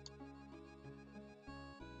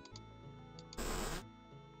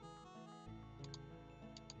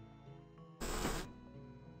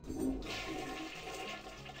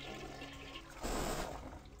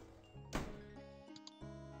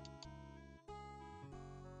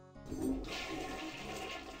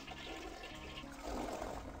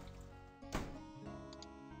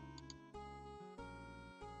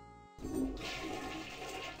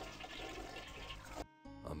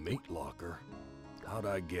 A meat locker? How'd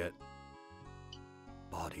I get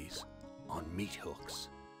bodies on meat hooks?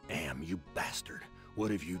 Am, you bastard!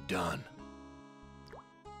 What have you done?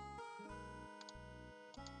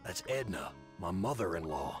 That's Edna, my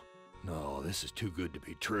mother-in-law. No, this is too good to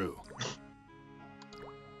be true.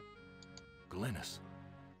 Glynis,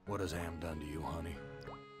 what has Am done to you, honey?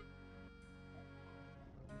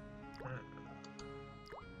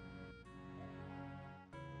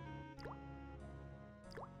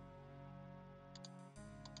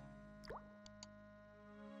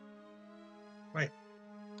 Wait.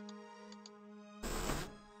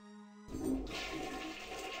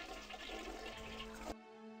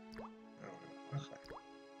 Oh, okay.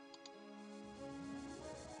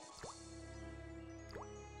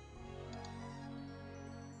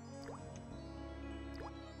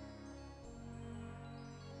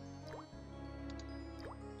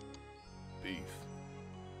 Beef.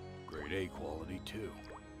 Grade A quality, too.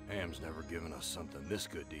 Am's never given us something this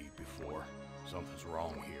good to eat before. Something's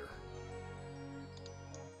wrong here.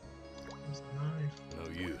 There's a knife.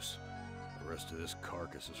 No use. The rest of this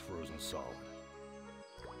carcass is frozen solid.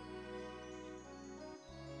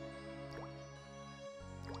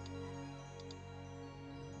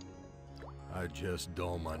 I just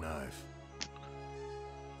dull my knife.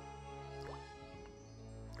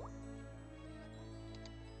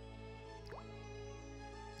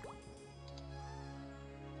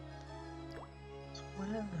 Where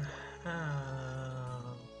the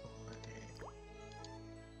hell?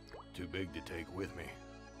 Too big to take with me.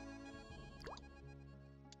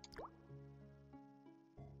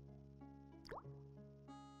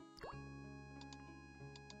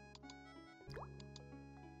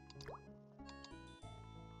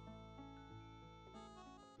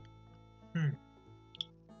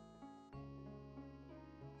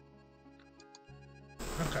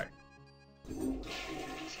 Okay.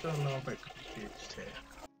 Still a little bit confused here.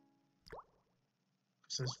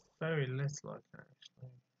 Because there's very little I can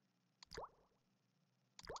actually.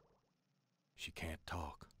 She can't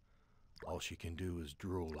talk. All she can do is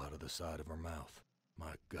drool out of the side of her mouth.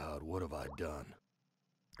 My God, what have I done?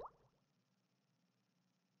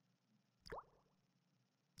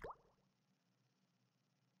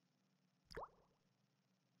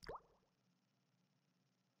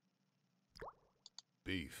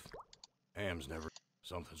 Beef. Am's never...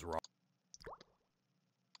 Something's wrong.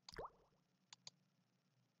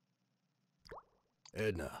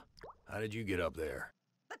 Edna, how did you get up there?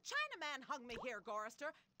 The Chinaman hung me here,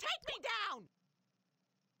 Gorrister. Take me down!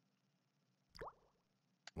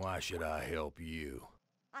 Why should I help you?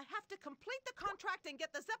 I have to complete the contract and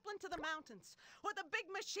get the Zeppelin to the mountains, or the big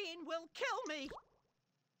machine will kill me!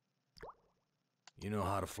 You know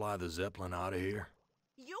how to fly the Zeppelin out of here?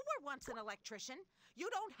 You were once an electrician. You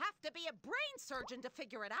don't have to be a brain surgeon to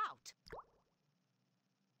figure it out.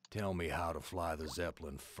 Tell me how to fly the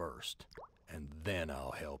Zeppelin first, and then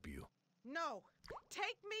I'll help you. No.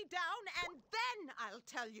 Take me down, and then I'll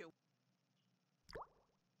tell you.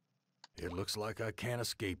 It looks like I can't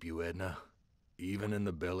escape you, Edna. Even in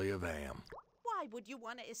the belly of Am. Why would you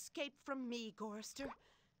want to escape from me, Gorrister?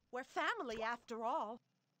 We're family, after all.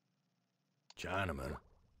 Chinaman?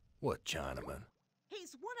 What Chinaman?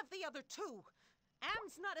 He's one of the other two.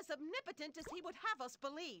 Am's not as omnipotent as he would have us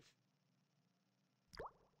believe.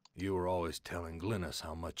 You were always telling Glynis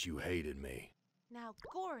how much you hated me. Now,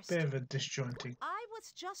 Bit of Gorrister, a disjointed. I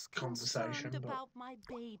was just Conversation, concerned but- about my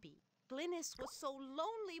baby. Glynis was so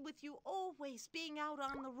lonely with you always being out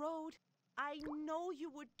on the road. I know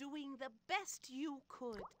you were doing the best you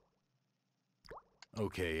could.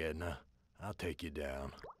 Okay, Edna. I'll take you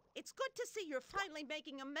down. It's good to see you're finally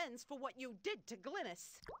making amends for what you did to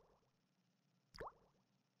Glynis.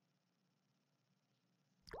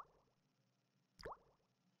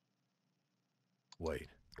 Wait,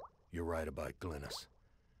 you're right about Glynis.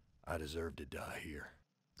 I deserve to die here.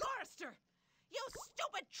 Gorster! You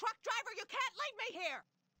stupid truck driver! You can't leave me here!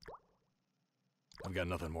 I've got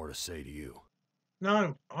nothing more to say to you.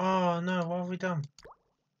 No. Oh no, what have we done?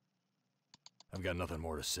 I've got nothing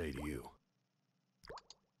more to say to you.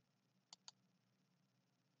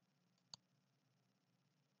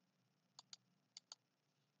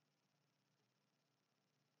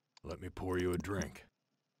 Let me pour you a drink.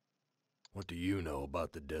 What do you know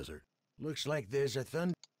about the desert? Looks like there's a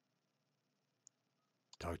thunder.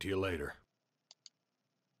 Talk to you later.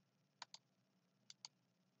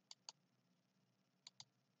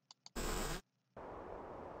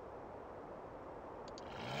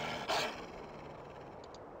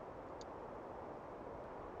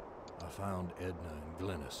 I found Edna and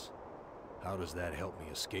Glynis. How does that help me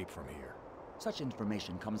escape from here? Such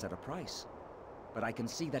information comes at a price. But I can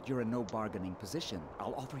see that you're in no bargaining position.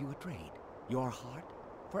 I'll offer you a trade. Your heart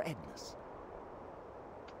for Edna's.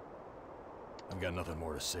 I've got nothing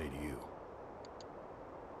more to say to you.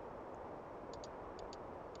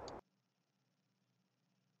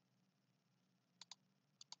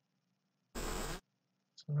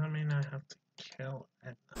 So that means I have to kill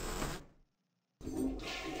Edna.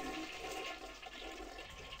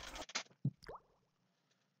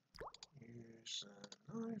 Use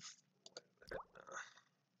a knife with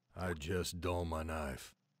Edna. I just dull my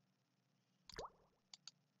knife.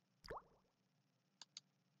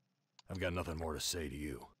 I've got nothing more to say to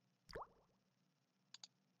you.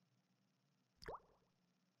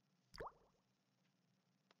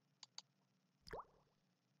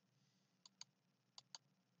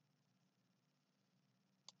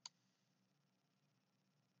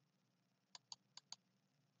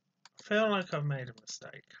 I feel like I've made a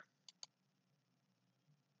mistake.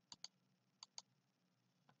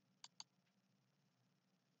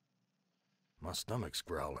 My stomach's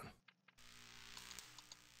growling.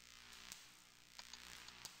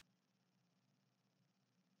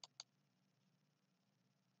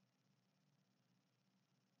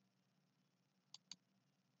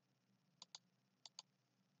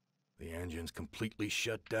 The engine's completely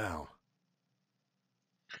shut down.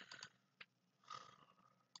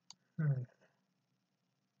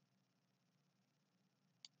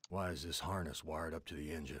 Why is this harness wired up to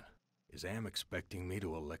the engine? Is Am expecting me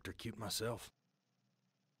to electrocute myself?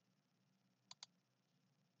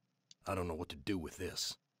 I don't know what to do with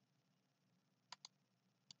this.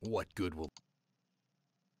 What good will...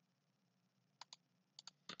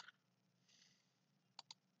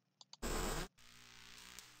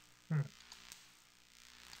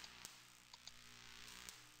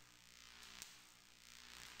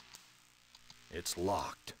 It's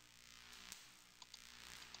locked.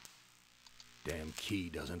 Damn key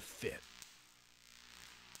doesn't fit.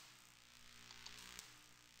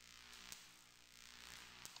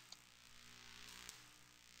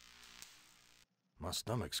 My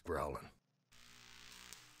stomach's growling.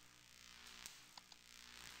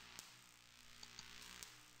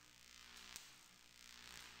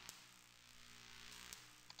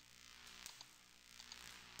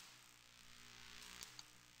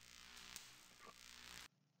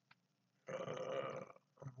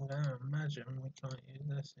 I'm gonna imagine we can't use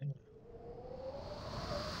this either.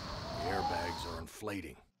 The airbags are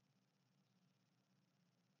inflating.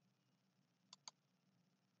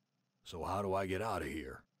 So how do I get out of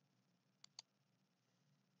here?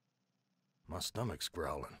 My stomach's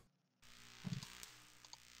growling.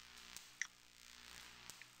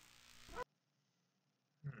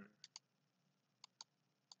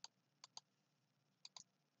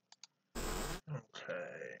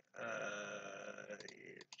 Okay,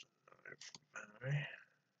 use a knife, maybe.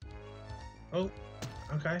 Oh,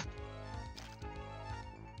 okay.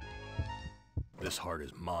 This heart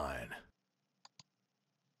is mine.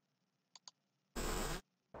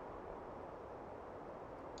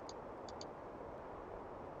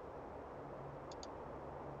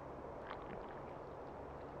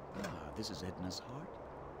 This is Edna's heart.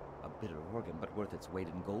 A bitter organ, but worth its weight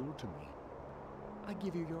in gold to me. I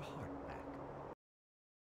give you your heart back.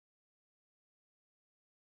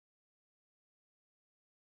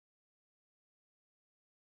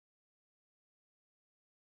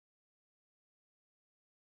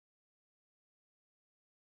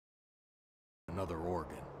 Another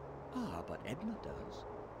organ. Ah, but Edna does.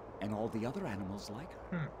 And all the other animals like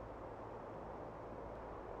her.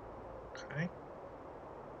 Okay.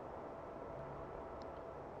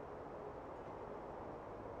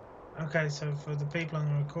 Okay, so for the people on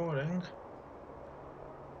the recording,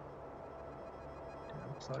 it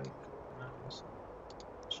looks like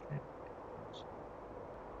stream.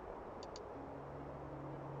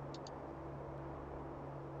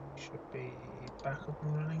 should be back up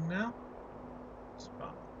and running now.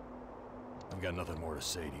 Spot. I've got nothing more to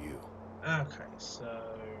say to you. Okay, so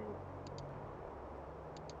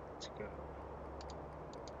let's go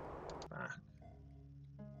back.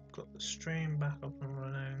 Got the stream back up and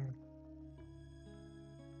running.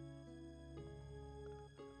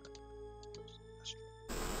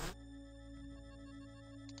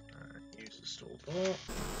 Use the store door.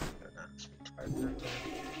 And that's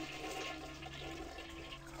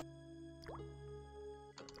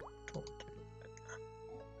talk to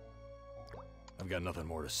I've got nothing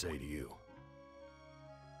more to say to you.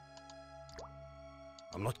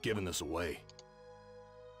 I'm not giving this away.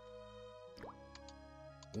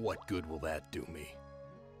 What good will that do me?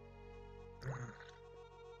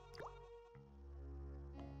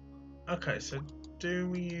 Okay, so do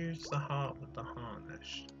we use the heart with the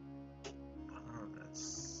harness?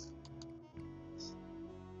 Harness.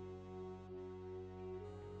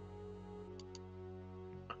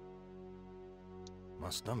 My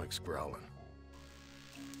stomach's growling.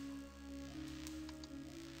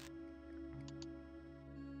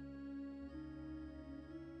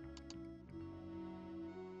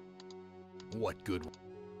 What good?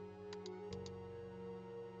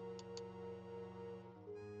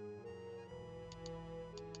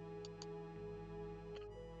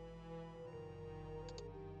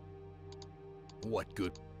 What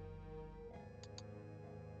good?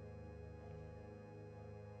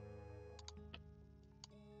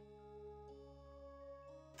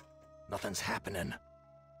 Nothing's happening.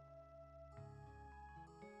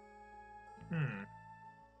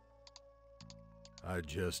 I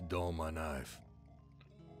just dull my knife.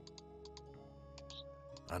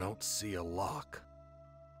 I don't see a lock.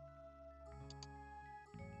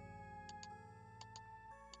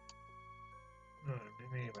 No, me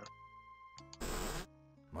neither.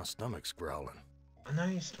 My stomach's growling. I know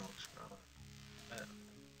your stomach's growling.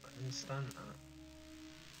 I understand that.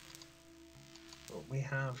 But we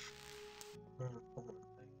have more important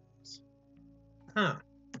things. Huh.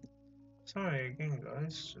 Sorry again,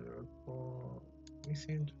 guys. We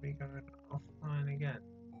seem to be going offline again.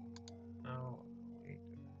 Now, what are we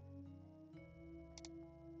doing?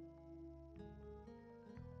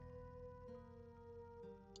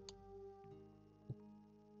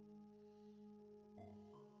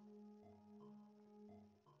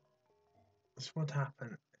 That's what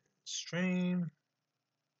happened. Stream.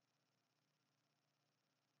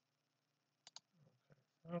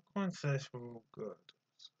 Okay. So according to this, we're all good.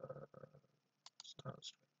 So, start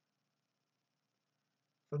stream.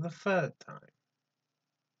 For the third time.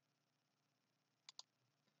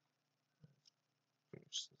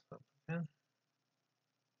 Boost this up again.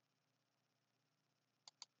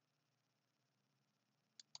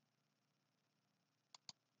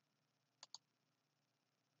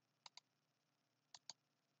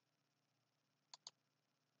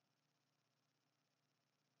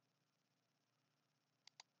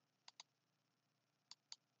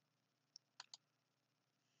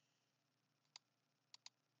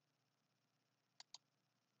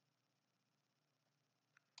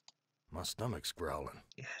 My stomach's growling.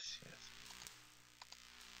 Yes, yes.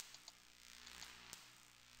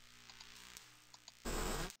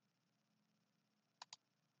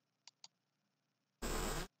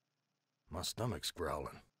 My stomach's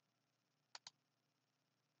growling.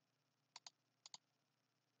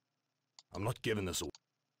 I'm not giving this away.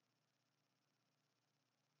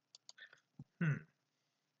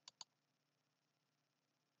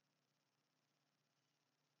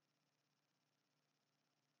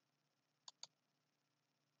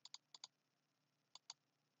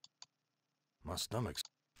 My stomach's...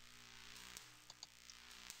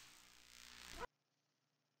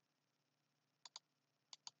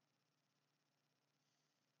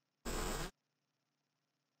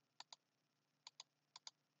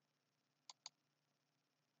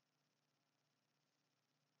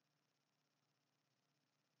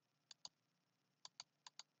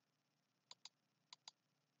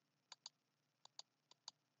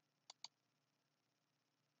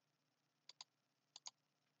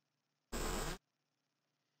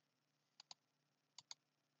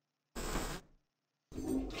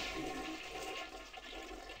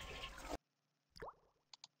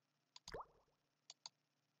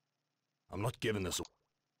 I'm not giving this away.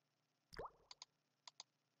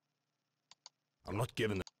 I'm not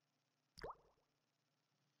giving this...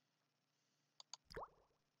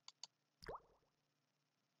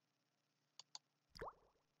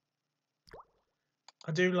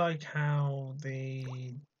 I do like how the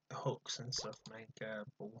hooks and stuff make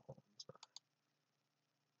bullhorns.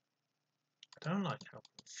 I don't like how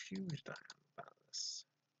confused I am about this.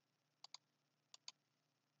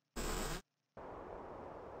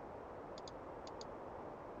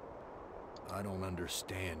 I don't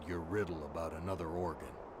understand your riddle about another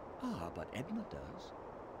organ. Ah, but Edna does.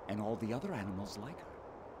 And all the other animals like her.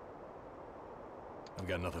 I've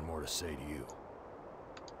got nothing more to say to you.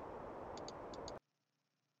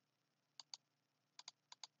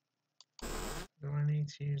 Do I need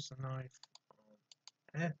to use the knife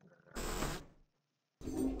on Edna?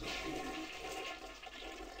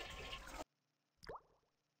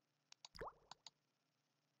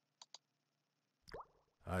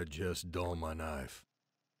 I just dull my knife.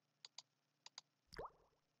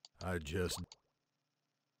 I just...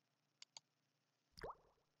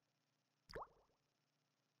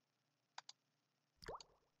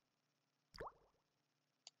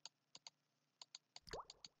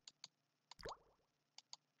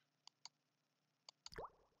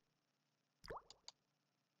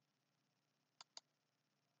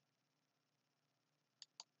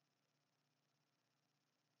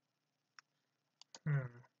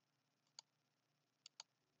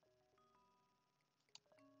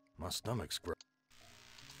 My stomach's gross.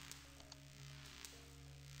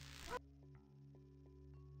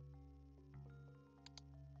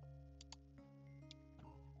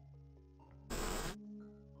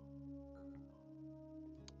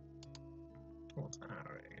 What's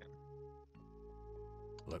Harry again?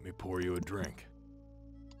 Let me pour you a drink.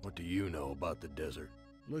 What do you know about the desert?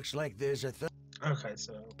 Looks like there's a Okay,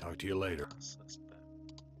 so Talk to you later.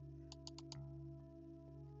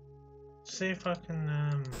 see if I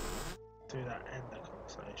can do that end the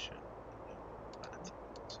conversation.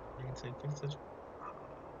 So I need to give the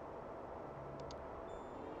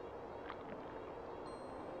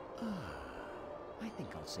I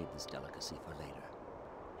think I'll save this delicacy for later.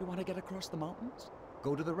 You want to get across the mountains?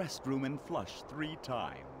 Go to the restroom and flush 3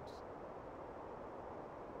 times.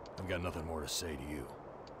 I've got nothing more to say to you.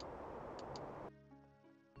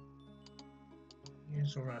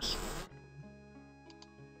 use the rest.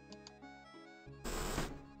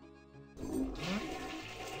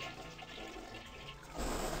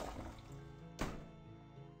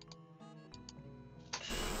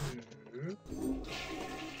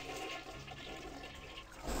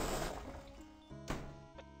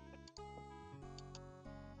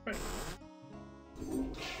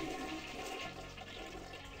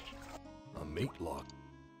 A meat lock.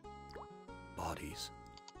 Bodies.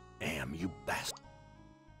 Damn, you bastard.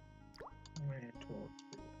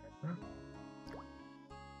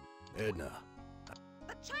 Edna.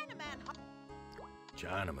 The Chinaman,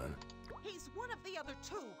 Chinaman? he's one of the other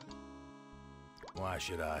 2. Why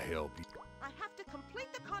should I help you? I have to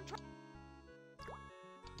complete the contract.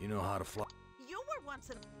 You know how to fly? You were once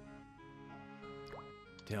in...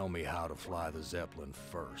 Tell me how to fly the Zeppelin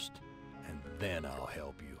first, and then I'll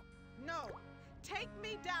help you. No, take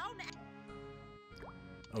me down.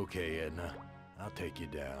 Okay, Edna. I'll take you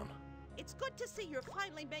down. It's good to see you're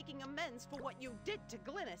finally making amends for what you did to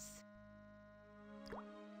Glynis.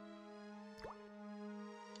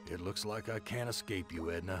 It looks like I can't escape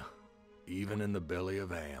you, Edna. Even in the belly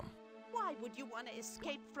of Am. Why would you want to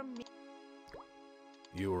escape from me?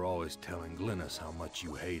 You were always telling Glynis how much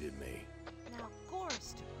you hated me. Now,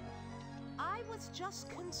 Gorster, I was just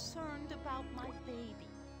concerned about my baby.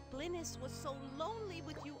 Glynis was so lonely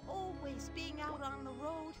with you always being out on the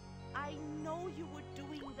road. I know you were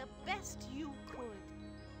doing the best you could.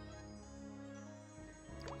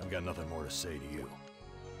 I've got nothing more to say to you.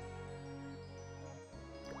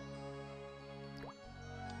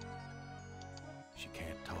 She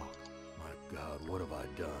can't talk. My God, what have I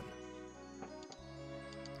done?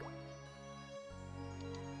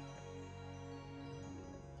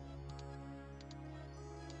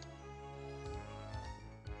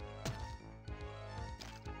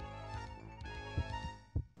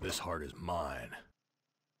 This heart is mine.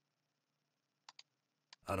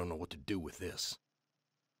 I don't know what to do with this.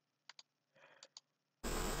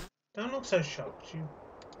 Don't look so shocked. You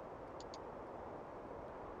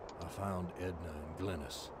I found Edna and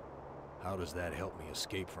Glynis. How does that help me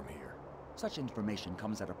escape from here? Such information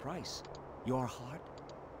comes at a price. Your heart?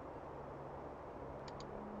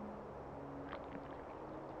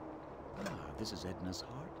 Ah, this is Edna's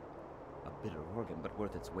heart. A bitter organ, but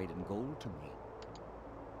worth its weight in gold to me.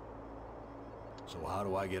 So how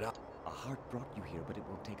do I get out? A heart brought you here, but it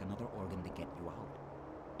will take another organ to get you out.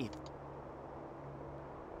 If...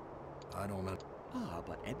 I don't know. Ah,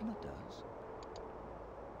 but Edna does.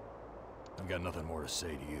 I've got nothing more to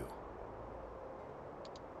say to you.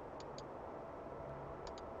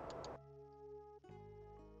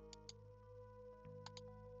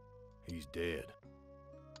 He's dead.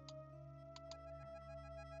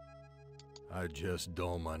 I just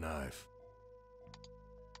dull my knife.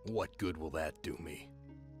 What good will that do me?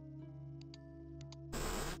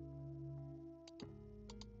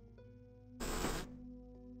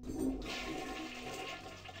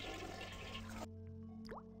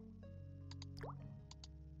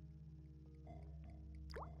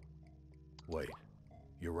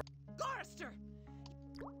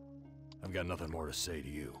 I've got nothing more to say to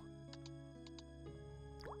you.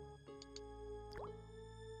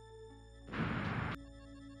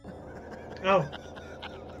 Oh.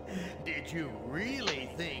 Did you really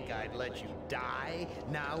think I'd let you die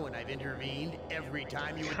now when I've intervened every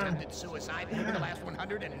time you attempted suicide for the last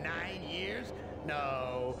 109 years?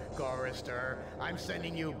 No, Gorrister, I'm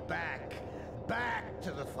sending you back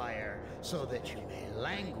to the fire so that you may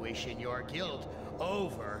languish in your guilt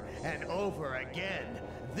over and over again.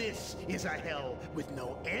 This is a hell with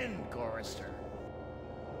no end, Gorrister.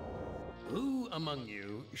 Who among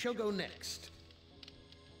you shall go next?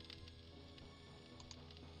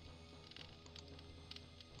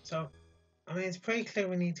 So, I mean, it's pretty clear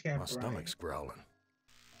we need to get My stomach's growling.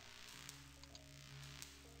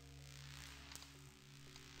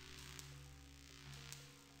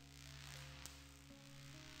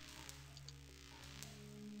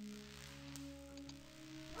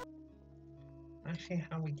 Actually,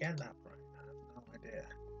 how we get that right, I have no idea.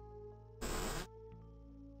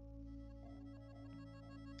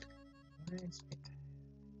 Where is it?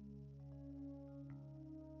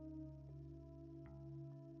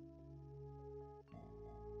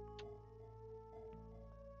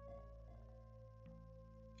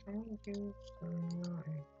 Can we use the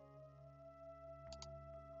line?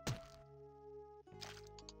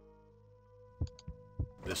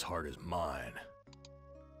 This heart is mine.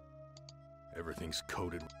 Everything's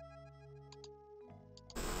coated.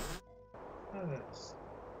 Oh, this.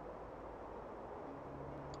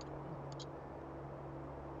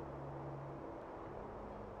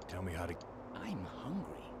 Tell me how to... I'm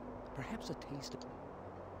hungry. Perhaps a taste of...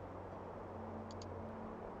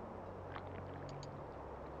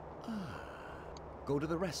 Go to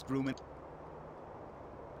the restroom and...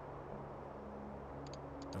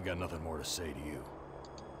 I've got nothing more to say to you.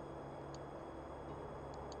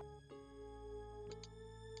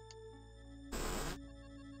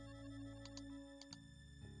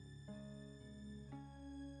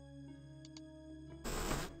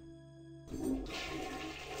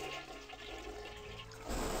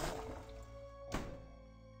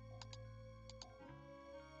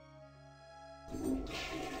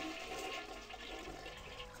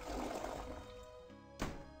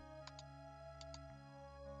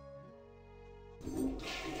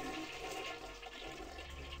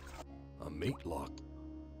 A meat lock.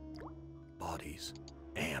 Bodies.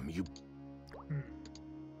 Am you...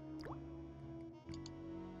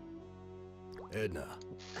 Edna.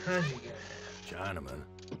 Chinaman.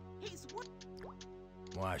 He's what?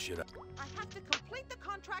 Why should I... I have to complete the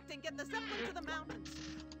contract and get the Zeppelin to the mountains.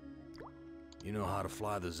 You know how to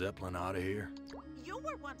fly the Zeppelin out of here? You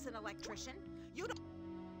were once an electrician. You don't...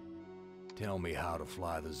 Tell me how to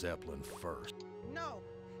fly the Zeppelin first. No.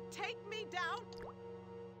 Take me down.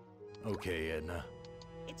 Okay, Edna.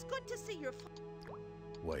 It's good to see your...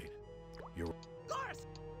 Wait. You're... Gorse!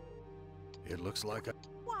 It looks like I...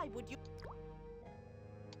 Why would you...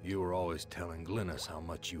 You were always telling Glynis how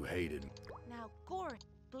much you hated me. Now, Gorse,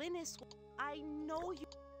 Glynis, I know you...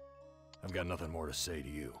 I've got nothing more to say to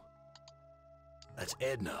you. That's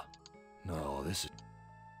Edna. No, this is...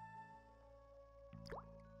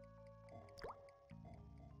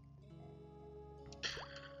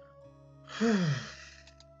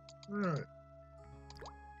 Right.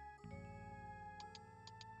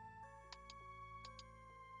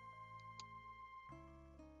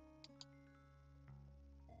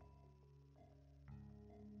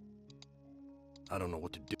 I don't know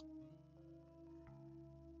what to do.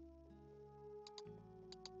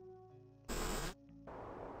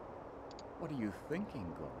 What are you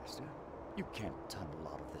thinking, Gorrister? You can't tunnel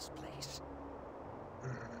out of this place.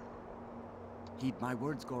 Heed my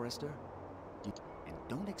words, Gorrister. And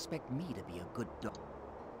don't expect me to be a good dog.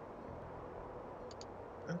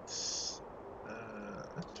 Let's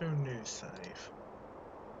do a new save.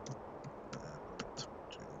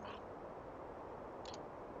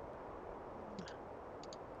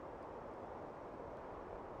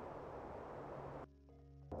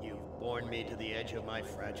 You've borne me to the edge of my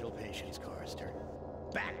fragile patience, Gorrister.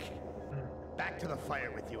 Back to the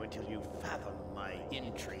fire with you until you fathom my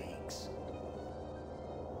intrigues.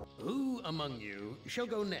 Who among you shall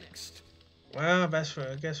go next? Well,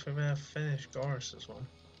 I guess we better finish Gorris's one.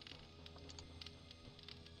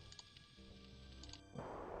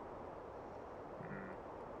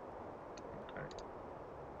 Okay.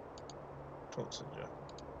 Talks to Joe.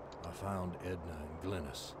 I found Edna and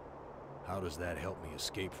Glynis. How does that help me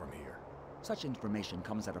escape from here? Such information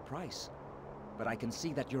comes at a price. But I can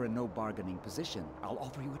see that you're in no bargaining position. I'll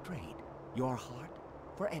offer you a trade. Your heart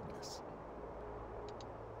for Edna's.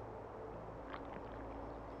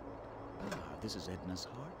 Ah, this is Edna's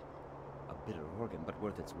heart. bitter organ, but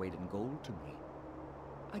worth its weight in gold to me.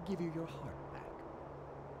 I give you your heart back.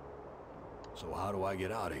 So how do I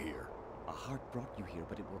get out of here? A heart brought you here,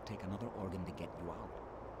 but it will take another organ to get you out,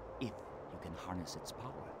 if you can harness its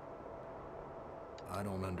power. I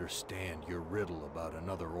don't understand your riddle about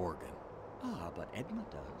another organ. Ah, but Edna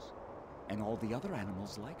does. And all the other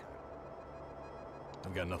animals like her.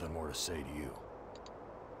 I've got nothing more to say to you.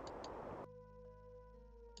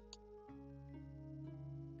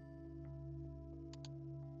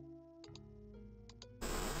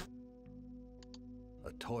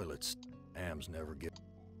 A toilet's Am's never get.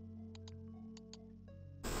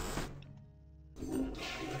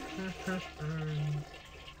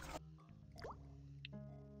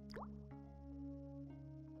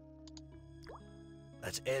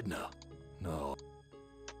 That's Edna. No.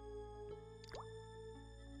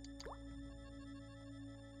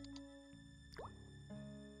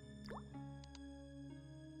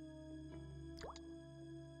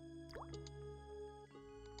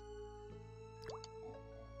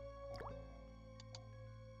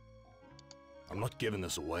 I'm not giving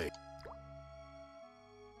this away.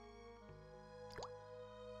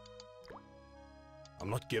 I'm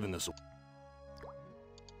not giving this away.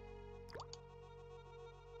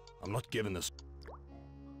 I'm not giving this.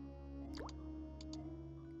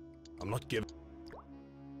 I'm not giving.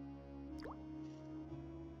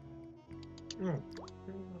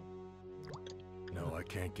 No, I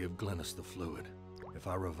can't give Glennis the fluid. If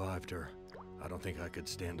I revived her, I don't think I could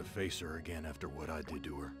stand to face her again after what I did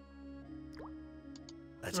to her.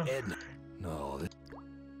 That's Edna. No,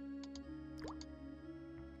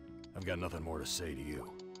 I've got nothing more to say to you.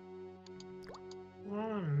 What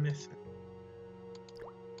am I missing?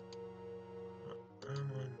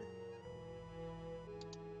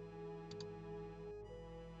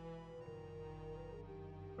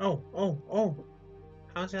 Oh!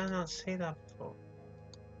 How did I not see that before?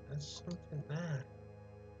 There's something there.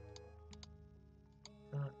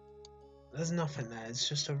 No, there's nothing there, it's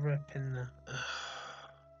just a rip in the...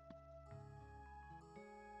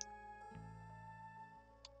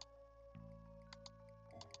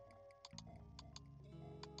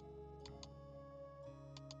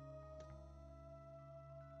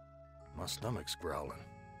 My stomach's growling.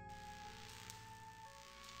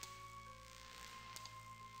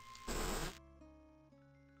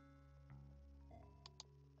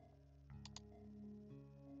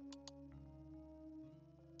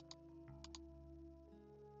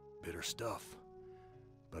 Bitter stuff,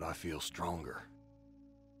 but I feel stronger.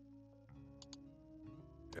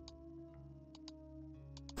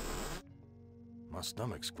 My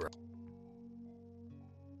stomach's growling.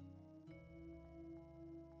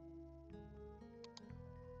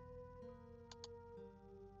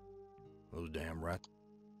 Those damn rats.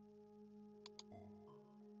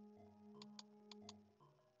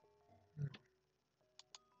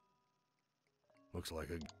 Looks like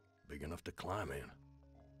a big enough to climb in.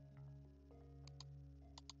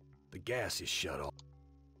 The gas is shut off.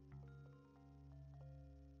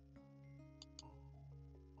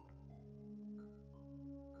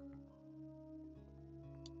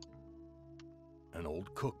 An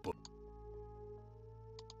old cookbook.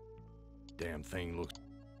 Damn thing looks...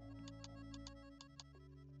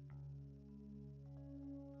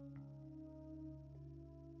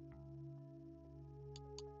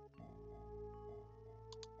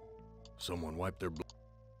 Someone wiped their blood.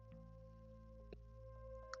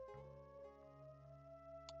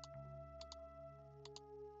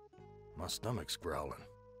 My stomach's growling.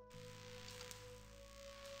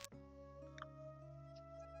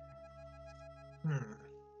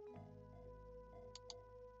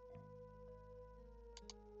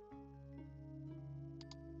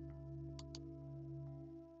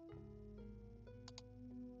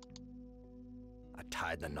 I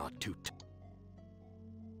tied the knot too tight.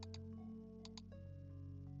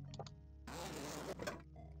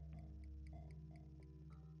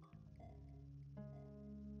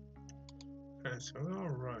 Okay, so we're all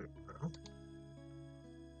right now.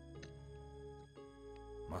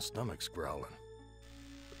 My stomach's growling.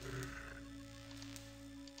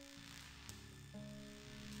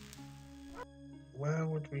 Where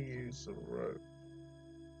would we use the rope?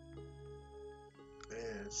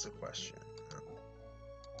 Is the question.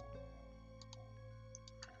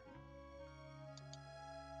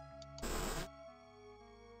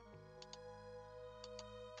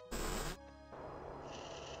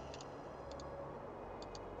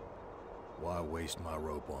 Why waste my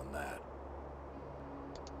rope on that?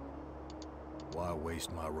 Why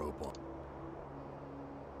waste my rope on...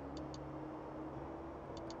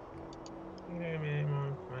 You can give me any more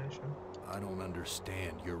information. I don't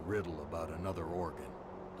understand your riddle about another organ.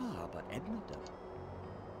 Ah, but Edmonton.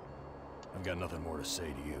 I've got nothing more to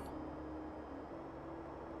say to you.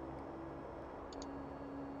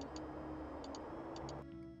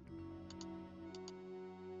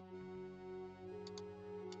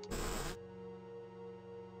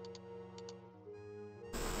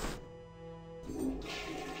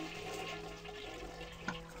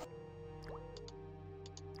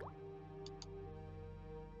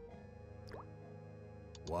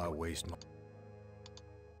 Why waste my...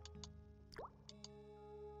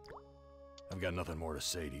 I've got nothing more to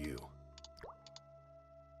say to you.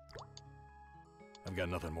 I've got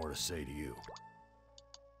nothing more to say to you.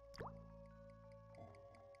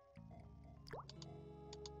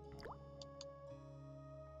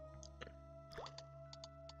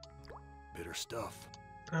 Bitter stuff.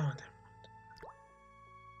 Oh, damn.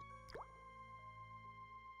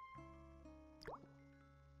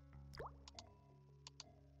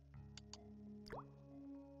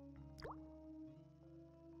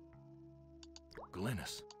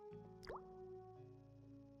 Glennis.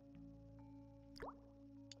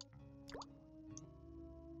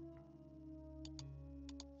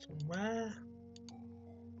 So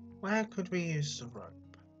where could we use the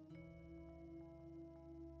rope?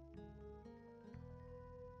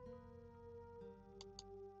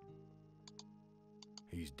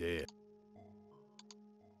 He's dead.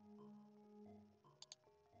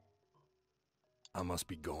 I must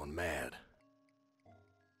be going mad.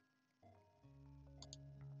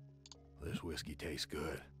 This whiskey tastes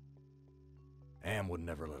good. Am would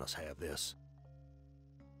never let us have this.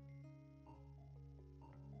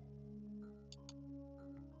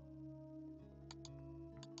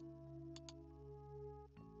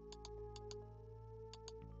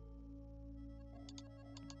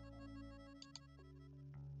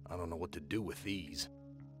 I don't know what to do with these.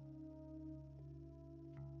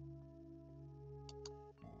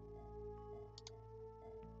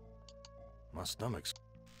 My stomach's...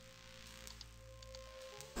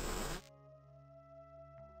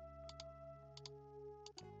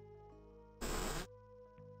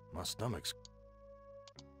 My stomach's...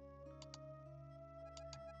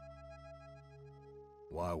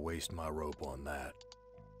 Why waste my rope on that?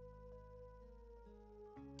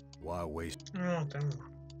 Why waste... Oh, damn.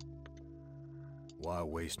 Why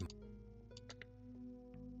waste...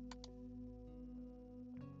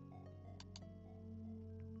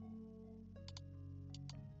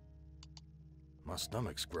 My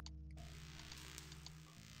stomach's...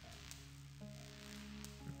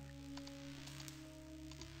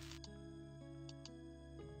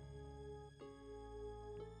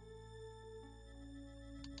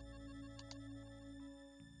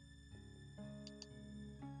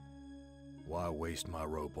 Why waste my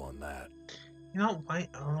rope on that? You're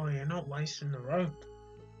not wasting the rope.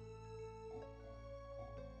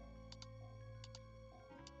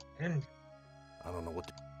 And I don't know what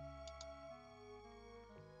to...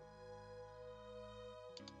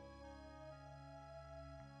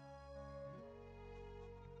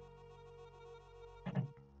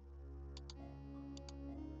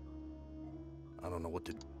 I don't know what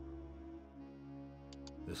to...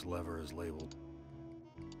 This lever is labeled.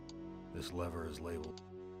 This lever is labeled.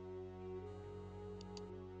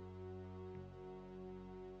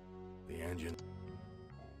 The engine.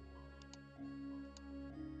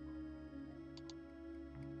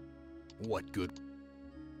 What good?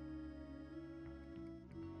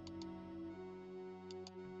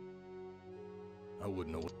 I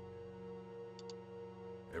wouldn't know.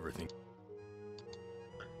 Everything.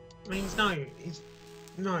 I mean, he's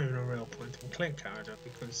not even a real point and click character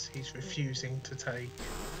because he's refusing to take.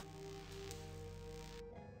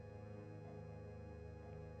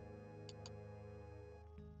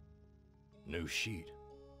 New sheet.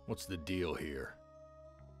 What's the deal here?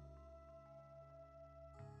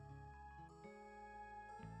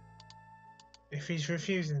 If he's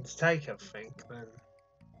refusing to take everything, then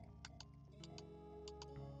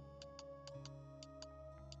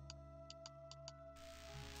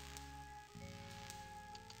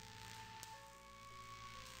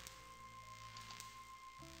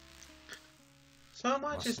so am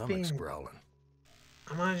I My just stomach's being growling.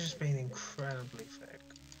 Incredibly thick?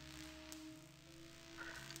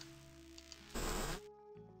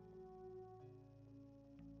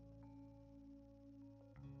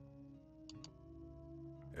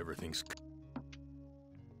 Everything's...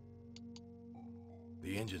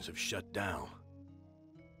 The engines have shut down.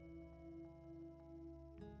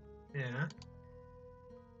 Yeah.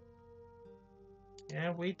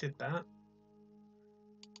 Yeah, we did that.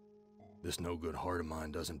 This no-good heart of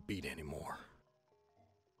mine doesn't beat anymore.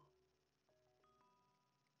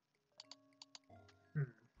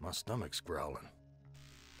 My stomach's growling.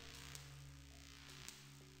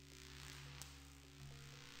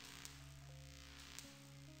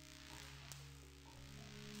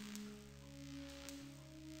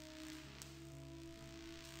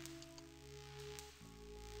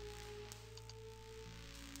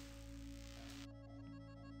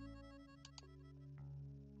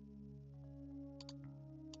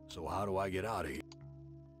 So how do I get out of here?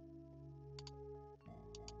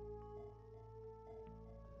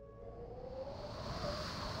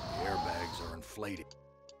 The airbags are inflated.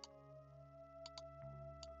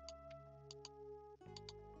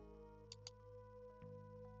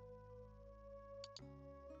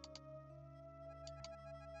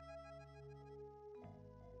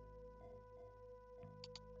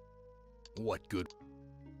 What good?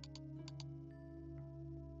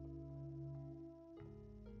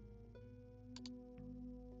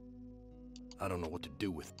 I don't know what to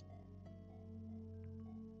do with it.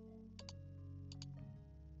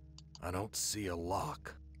 I don't see a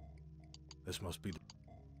lock. This must be the...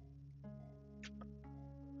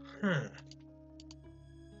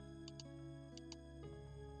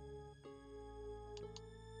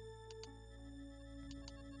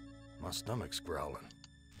 My stomach's growling.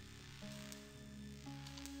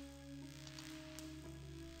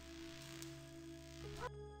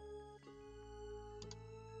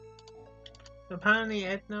 Apparently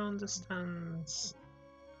Edna understands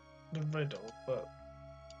the riddle, but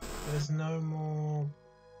there's no more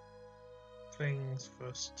things for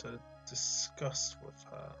us to discuss with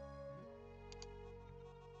her.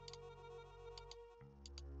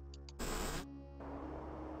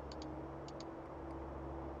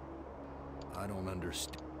 I don't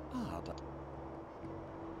understand. But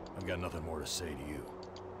I've got nothing more to say to you.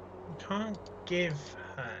 We can't give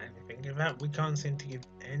her anything. In fact, we can't seem to give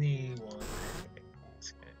anyone anything.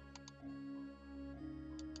 It's good.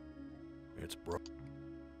 It's broke.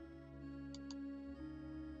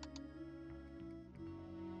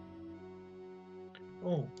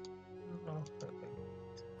 Oh.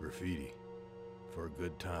 Graffiti. For a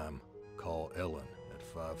good time, call Ellen at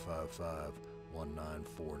 555-1949.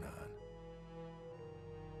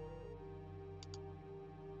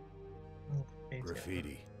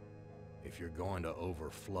 Graffiti. If you're going to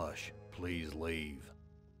overflush, please leave.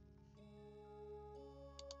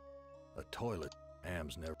 A toilet,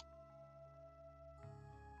 Am's never...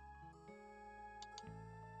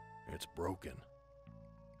 It's broken.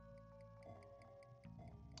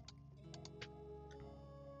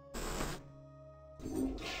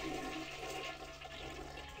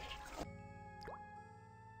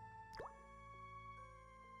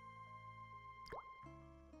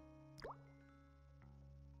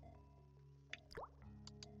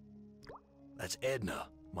 That's Edna,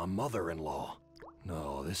 my mother-in-law.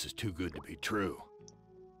 No, this is too good to be true.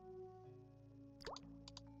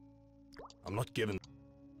 I'm not giving...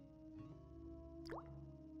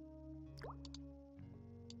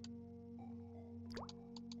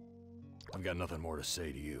 I've got nothing more to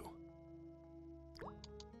say to you.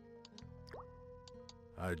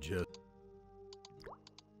 I just...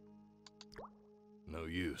 No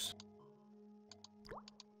use.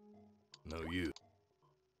 No use.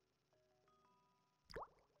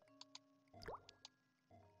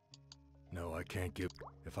 No, I can't give...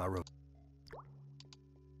 If I wrote...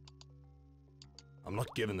 I'm not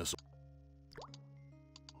giving this...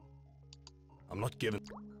 I'm not giving...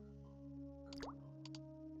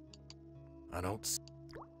 I don't...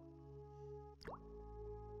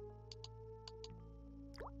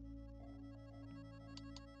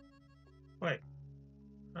 Wait.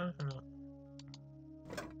 I don't know.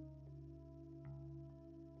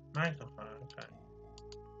 Microphone, okay.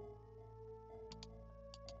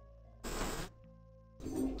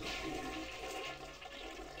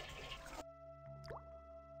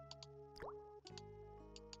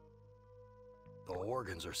 The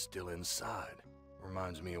organs are still inside.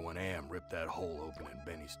 Reminds me of when Am ripped that hole open in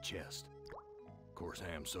Benny's chest. Of course,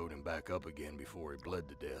 Am sewed him back up again before he bled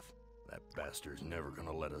to death. That bastard's never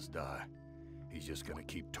gonna let us die. He's just gonna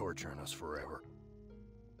keep torturing us forever.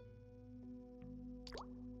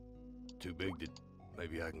 Too big to...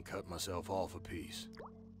 Maybe I can cut myself off a piece.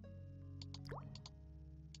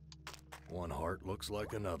 One heart looks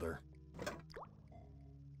like another.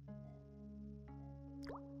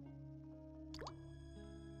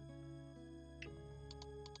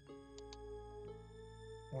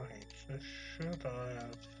 Wait, so should I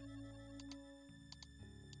have...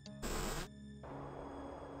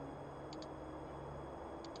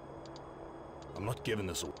 I'm not giving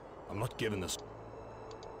this away. I'm not giving this.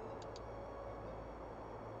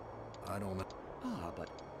 I don't know. Ah, but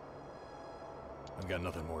I've got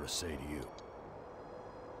nothing more to say to you.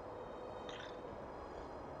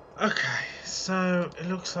 Okay, so it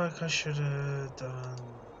looks like I should have done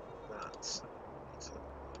that. So I need to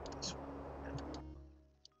look this one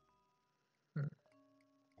again.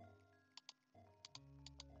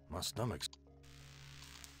 My stomach's.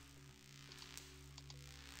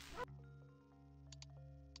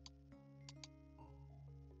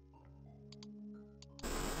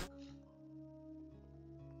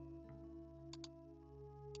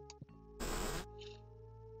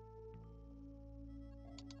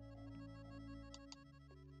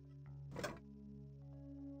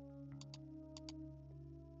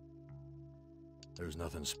 There's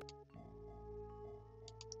nothing.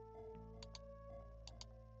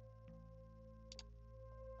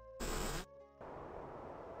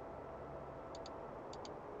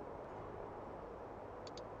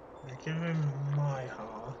 I give him my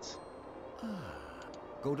heart.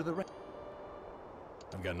 go to the right.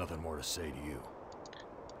 I've got nothing more to say to you.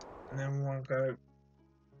 And then we'll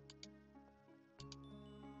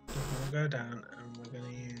go down and we're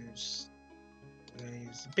gonna use the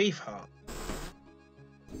beef heart.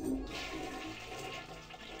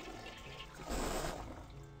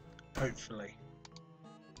 Hopefully.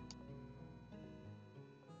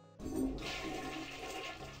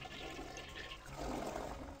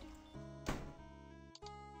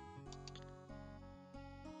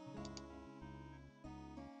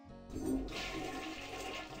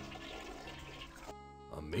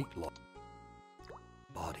 A meat lock.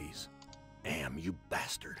 Bodies. Am, you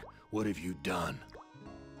bastard. What have you done?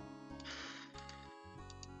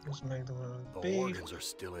 Let's make the world The beef. organs are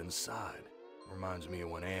still inside. Reminds me of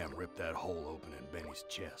when Am ripped that hole open in Benny's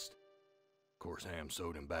chest. Of course, Am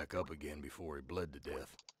sewed him back up again before he bled to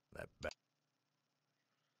death. That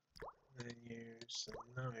Then use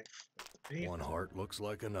the knife with the beef. one heart looks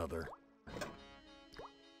like another.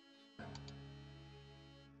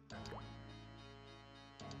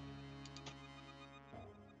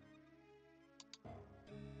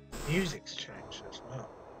 Music's changed as well.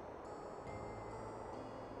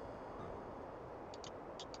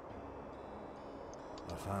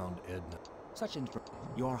 I found Edna. Such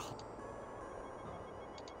your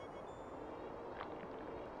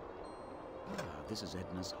this is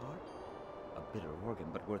Edna's heart. A bitter organ,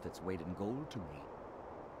 but worth its weight in gold to me.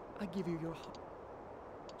 I give you your heart.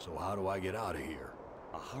 So how do I get out of here?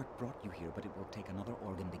 A heart brought you here, but it will take another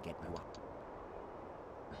organ to get you out.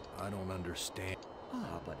 I don't understand.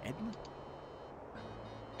 Ah, but Edna?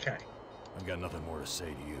 Okay, I've got nothing more to say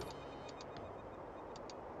to you.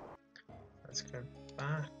 let's go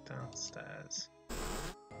back downstairs.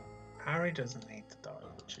 Harry doesn't need to die,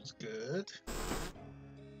 which is good.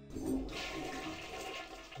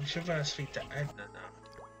 We should first speak to Edna now.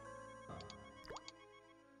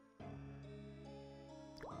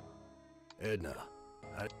 Edna.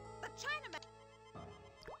 The Chinaman!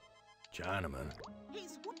 Chinaman.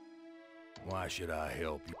 He's... Why should I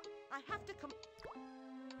help you? I have to come...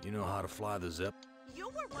 You know how to fly the Zep? You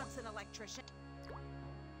were once an electrician.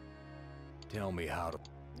 Tell me how to.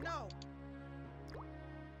 No,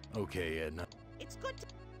 Okay, Edna. it's good to...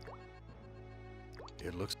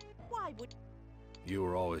 It looks. Why would... You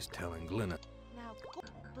were always telling Glenna. Now, go...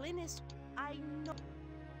 Glynis, I know...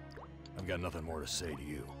 I've got nothing more to say to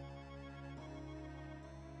you.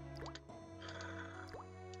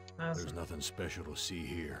 There's nothing special to see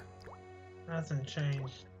here. Hasn't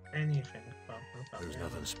changed anything. About There's the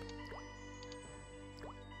nothing. other.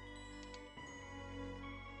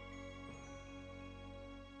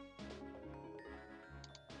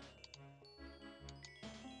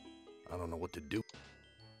 I don't know what to do.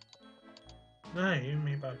 No, you and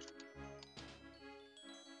me both.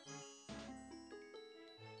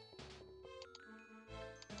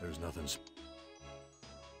 There's nothing.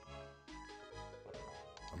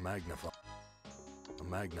 A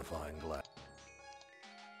magnifying glass.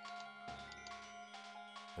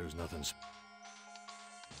 There's nothing.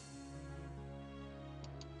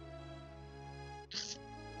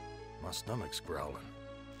 My stomach's growling.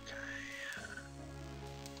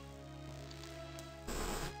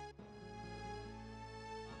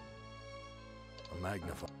 A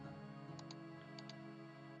magnify.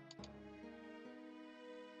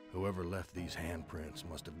 Whoever left these handprints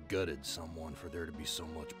must have gutted someone for there to be so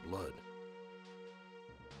much blood.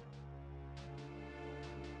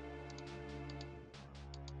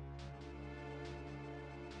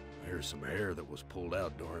 Here's some hair that was pulled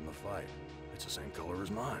out during the fight. It's the same color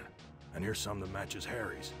as mine. And here's some that matches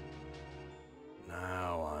Harry's.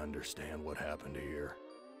 Now I understand what happened here.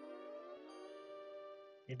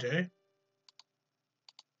 You do?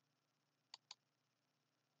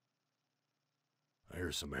 I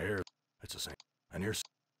hear some hair. It's the same. And here's.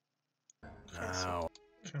 Now.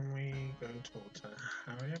 Can we go talk to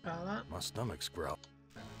Harry about that? My stomach's growling.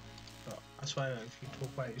 But I swear if you talk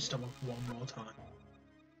about your stomach one more time.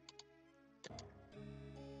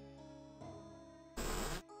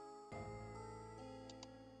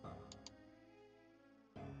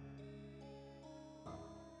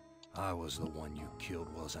 I was the one you killed,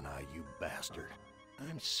 wasn't I, you bastard?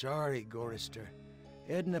 I'm sorry, Gorrister.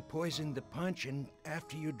 Edna poisoned the punch, and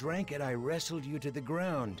after you drank it, I wrestled you to the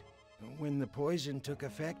ground. When the poison took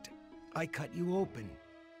effect, I cut you open.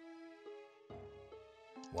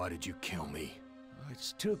 Why did you kill me?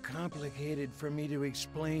 It's too complicated for me to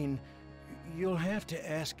explain. You'll have to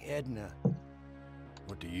ask Edna.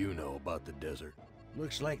 What do you know about the desert?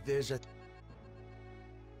 Looks like there's a...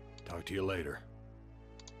 Talk to you later.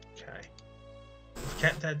 Okay. We've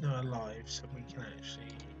kept Edna alive so we can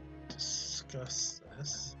actually discuss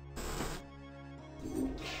this.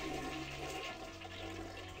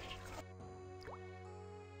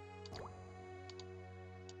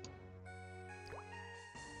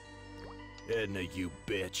 Edna, you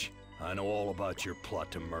bitch. I know all about your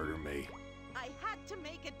plot to murder me. I had to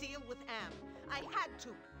make a deal with Am. I had to.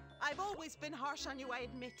 I've always been harsh on you, I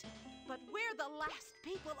admit. But we're the last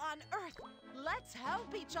people on Earth. Let's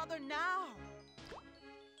help each other now.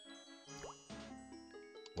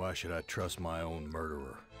 Why should I trust my own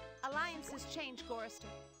murderer? Alliances change, Gorrister.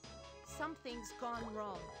 Something's gone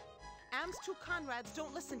wrong. Am's two Conrads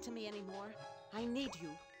don't listen to me anymore. I need you.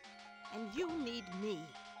 And you need me.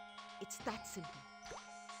 It's that simple.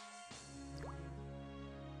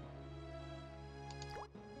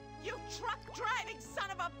 You truck-driving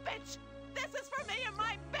son of a bitch! This is for me and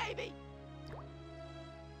my baby!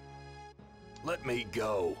 Let me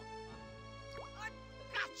go. I've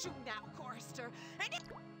got you now, Gorrister. And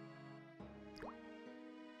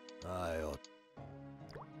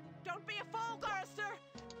don't be a fool, Gorrister!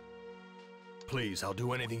 Please, I'll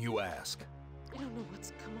do anything you ask. I don't know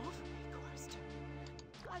what's come over me,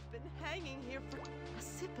 Gorrister. I've been hanging here for a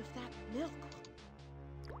sip of that milk.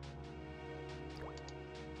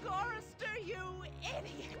 Gorrister, you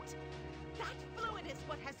idiot! That fluid is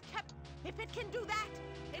what has kept... If it can do that,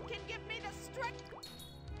 it can give me the strength...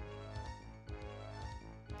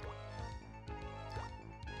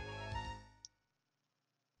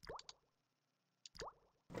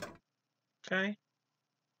 Okay.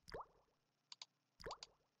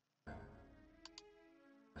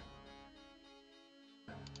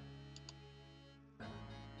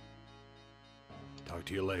 Talk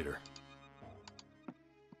to you later.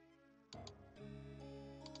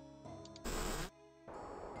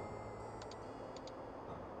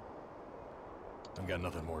 I've got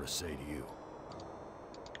nothing more to say to you.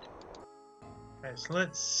 Okay, so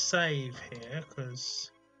let's save here,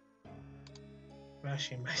 because we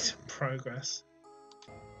actually made some progress.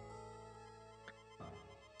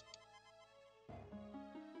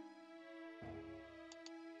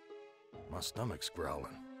 My stomach's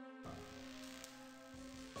growling.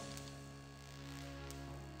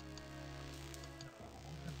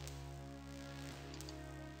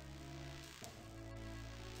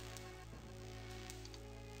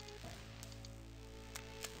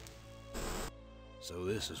 So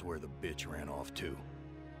this is where the bitch ran off to.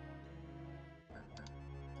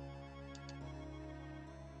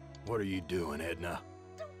 What are you doing, Edna?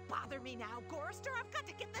 Don't bother me now, Gorrister. I've got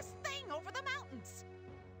to get this thing over the mountains.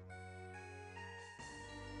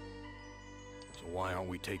 So why aren't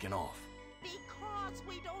we taking off? Because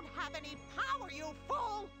we don't have any power, you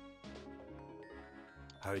fool!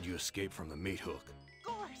 How did you escape from the meat hook?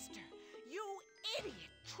 Gorrister, you idiot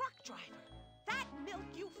truck driver! That milk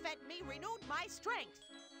you fed me renewed my strength.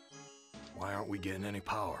 Why aren't we getting any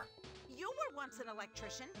power? You were once an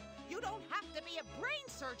electrician. You don't have to be a brain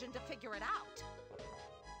surgeon to figure it out.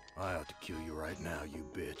 I ought to kill you right now, you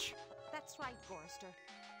bitch. That's right, Gorrister.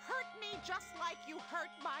 Hurt me just like you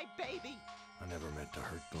hurt my baby. I never meant to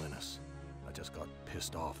hurt Glynis. I just got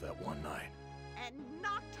pissed off that one night. And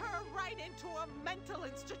knocked her right into a mental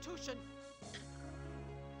institution.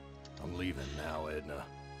 I'm leaving now, Edna.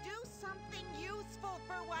 Do something useful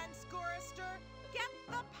for once, Gorrister. Get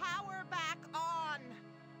the power back on.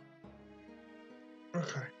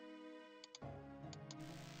 Okay.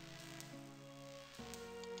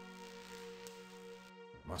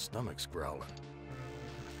 My stomach's growling.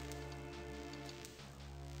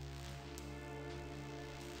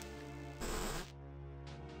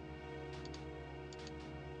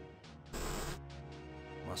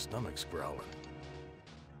 My stomach's growling.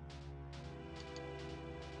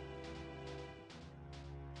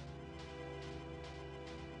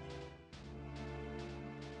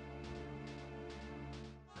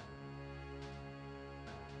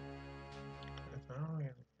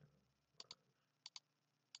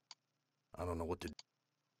 I don't know what to do.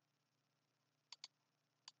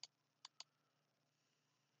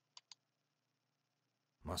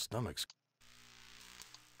 My stomach's...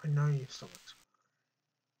 I know your stomach's.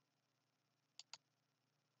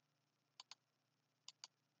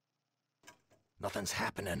 Nothing's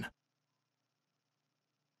happening.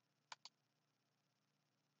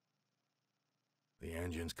 The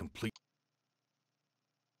engine's complete.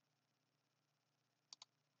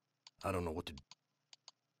 I don't know what to do.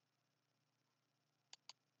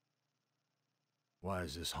 Why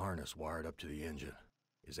is this harness wired up to the engine?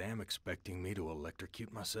 Is Am expecting me to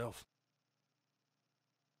electrocute myself?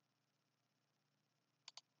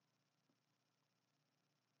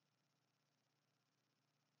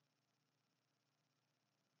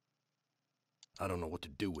 I don't know what to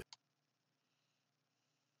do with it.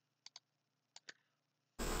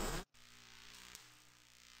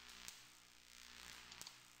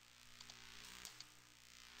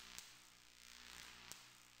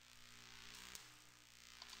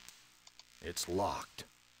 It's locked.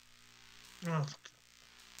 Oh,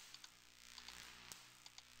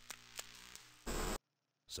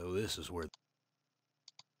 So this is where...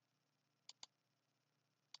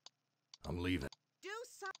 I'm leaving. Do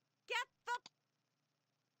some. Get the.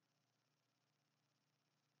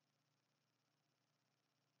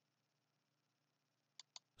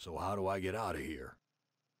 So how do I get out of here?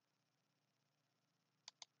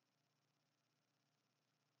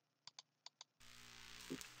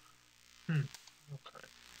 okay.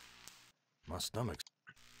 My stomach's...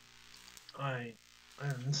 I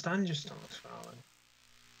understand your stomach's fouling.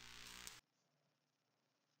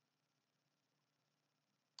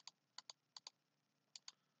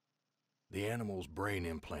 The animal's brain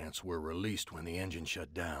implants were released when the engine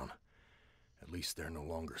shut down. At least they're no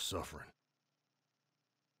longer suffering.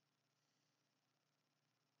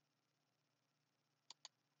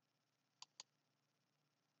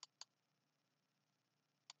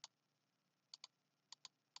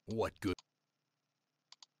 What good?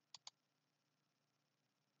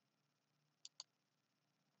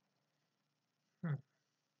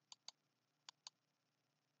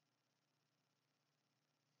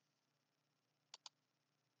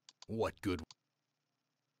 What good?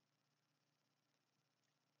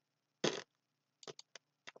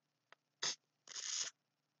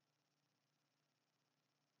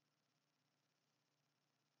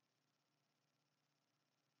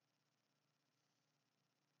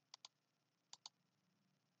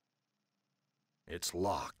 It's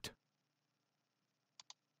locked.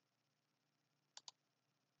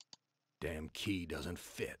 Damn key doesn't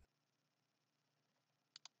fit.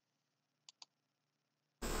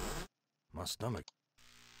 My stomach.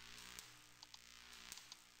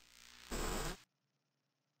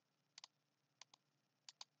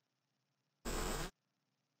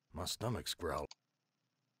 My stomach's growling.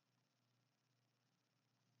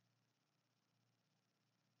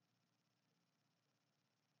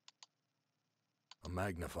 A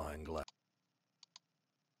magnifying glass.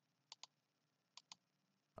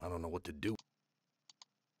 I don't know what to do.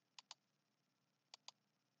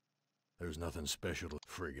 There's nothing special to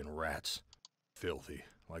friggin' rats. Filthy,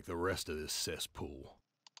 like the rest of this cesspool.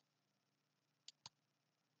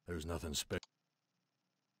 There's nothing special.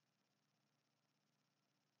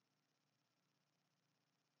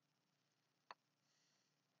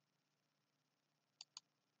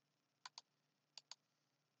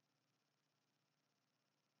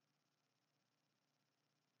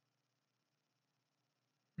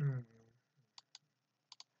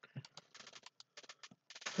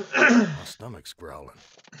 My stomach's growling.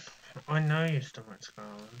 I know your stomach's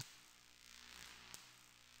growling.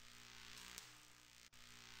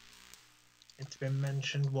 It's been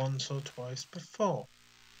mentioned once or twice before.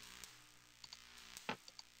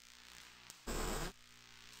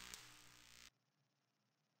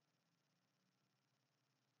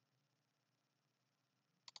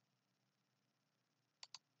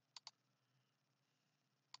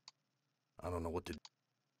 I don't know what to do.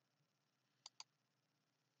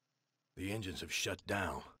 The engines have shut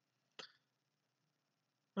down.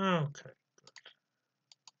 Okay, good.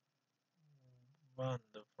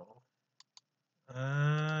 Wonderful.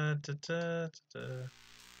 Da, da, da, da.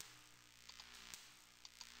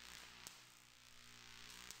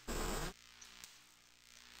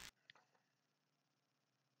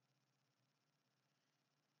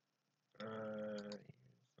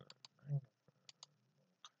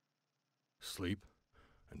 Sleep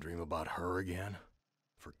and dream about her again?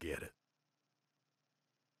 Forget it.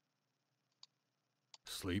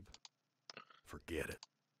 Sleep? Forget it.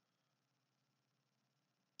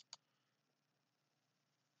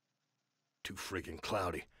 Too freaking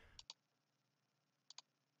cloudy.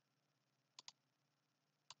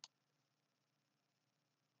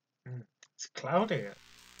 cloudy at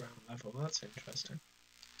ground level. That's interesting.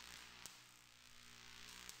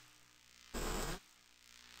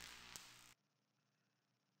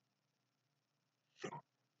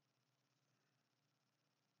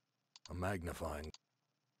 A magnifying.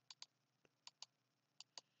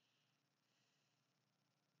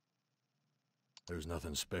 There's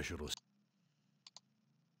nothing special to...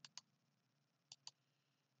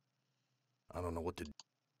 I don't know what to...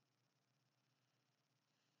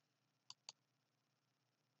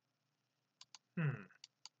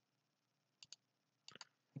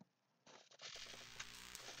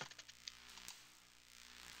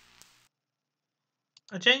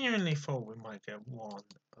 I genuinely thought we might get one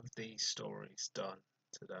of these stories done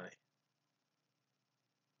today.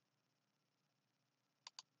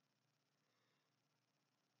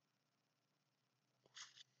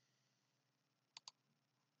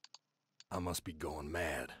 I must be going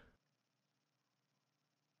mad.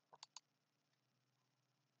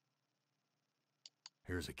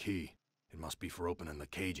 Here's a key. It must be for opening the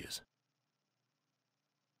cages.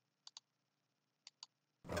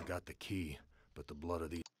 I've got the key, but the blood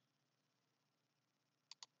of the...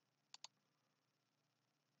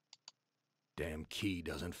 damn key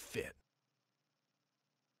doesn't fit.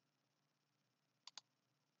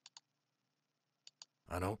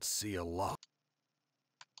 I don't see a lock.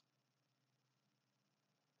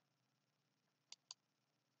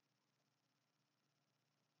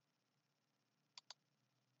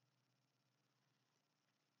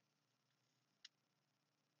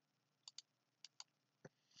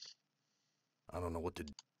 I don't know what to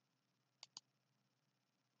do.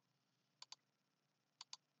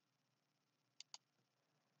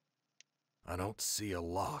 I don't see a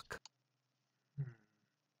lock.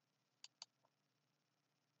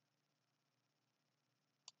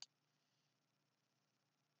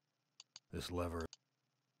 This lever...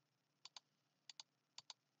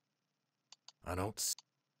 I don't see...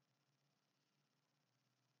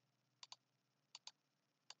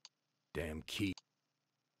 damn key.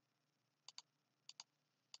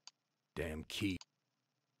 Damn key.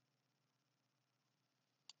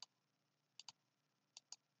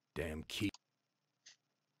 Damn key.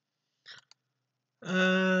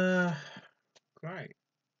 Great.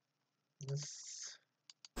 This...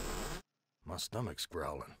 My stomach's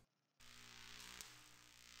growling.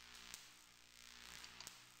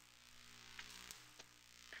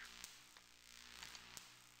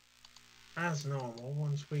 As normal,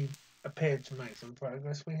 once we appeared to make some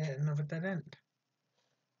progress, we hit another dead end.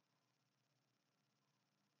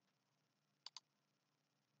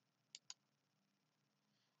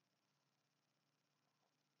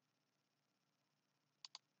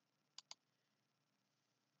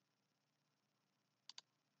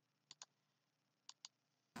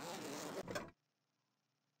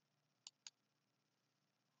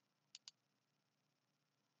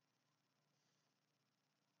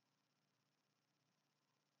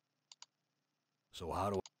 So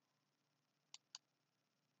how do...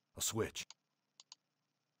 a switch.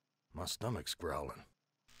 My stomach's growling.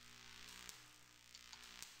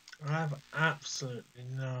 I have absolutely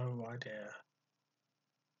no idea.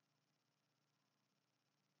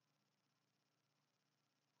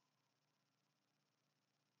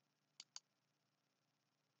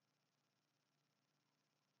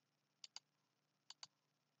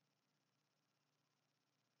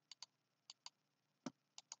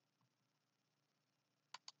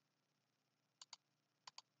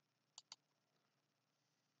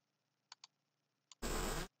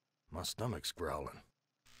 My stomach's growling.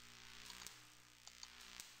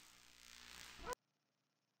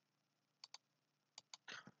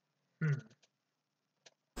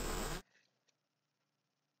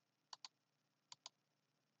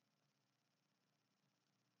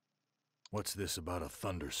 What's this about a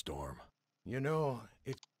thunderstorm? You know,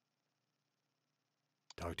 it's...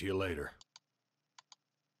 Talk to you later.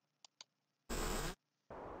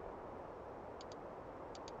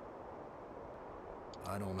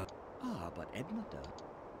 I don't know. Ah, but Edmonda,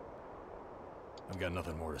 I've got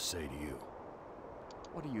nothing more to say to you.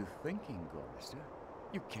 what are you thinking, Gorlister?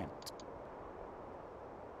 You can't...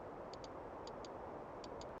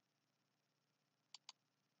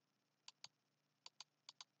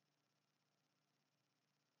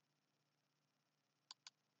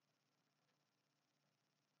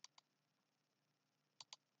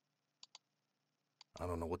 I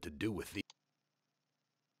don't know what to do with the...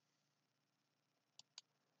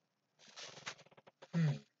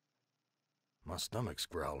 My stomach's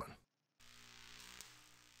growling.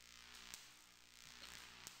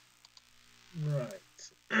 Right.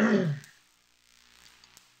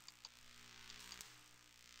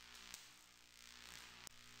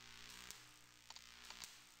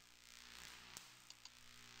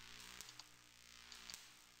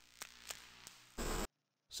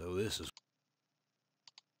 So this is...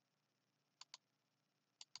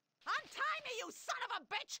 Untie me, you son of a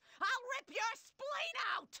bitch! I'll rip your spleen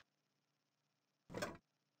out!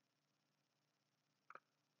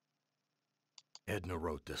 Edna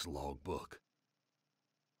wrote this logbook.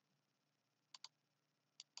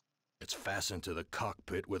 It's fastened to the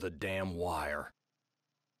cockpit with a damn wire.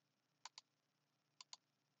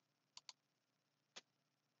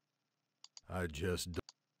 I just...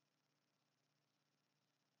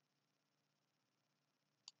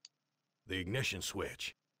 The ignition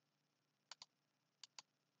switch.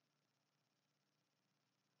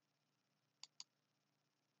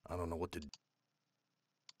 I don't know what to do.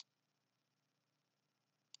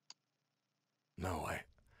 No,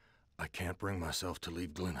 I can't bring myself to leave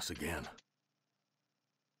Glynis again.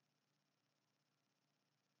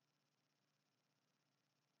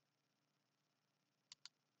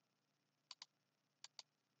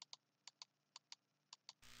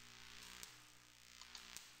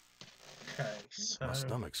 Okay, so My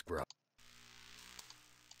stomach's growling.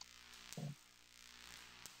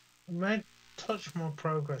 we made touch more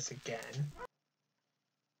progress again.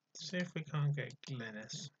 See if we can't get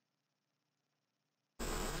Glynis.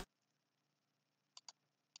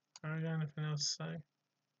 Have we got anything else to say?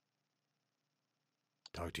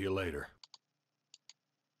 Talk to you later.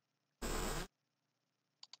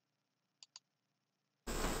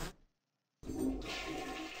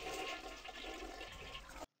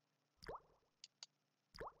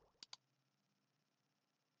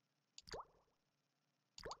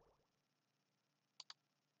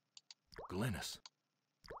 Glynis.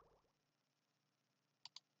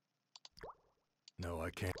 No, I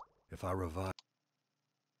can't. If I revive...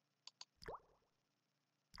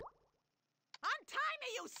 Untie me,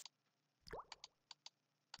 you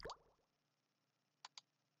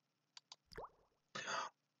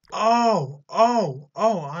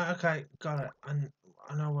Okay, got it.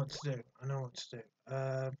 I know what to do. I know what to do.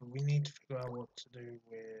 But we need to figure out what to do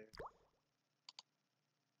with...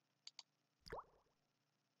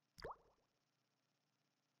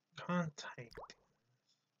 Can't take...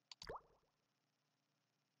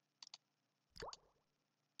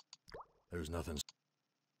 There's nothing...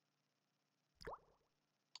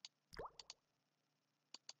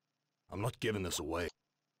 I'm not giving this away.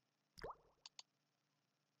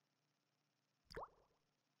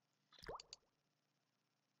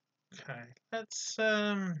 Okay, let's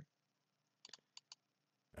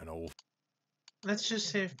let's just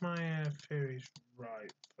see if my theory's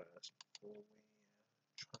right first before we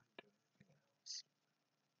try and do anything else.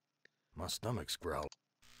 My stomach's growling.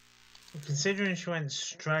 Considering she went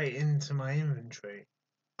straight into my inventory,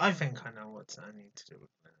 I think I know what I need to do with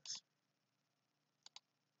this.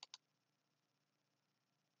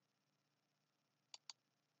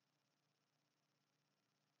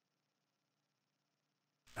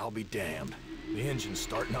 I'll be damned. The engine's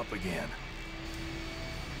starting up again.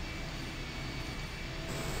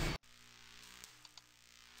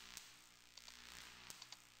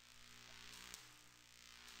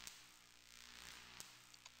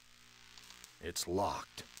 It's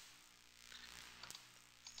locked.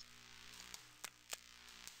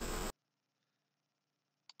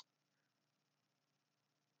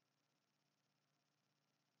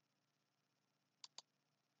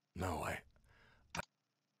 No,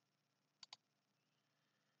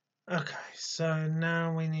 Okay, so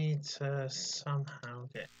now we need to somehow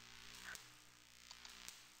get...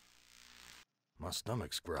 My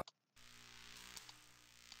stomach's growling.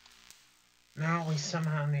 Now we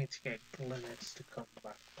somehow need to get Glynis to come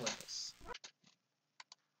back with us.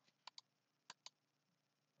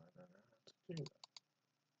 I don't know how to do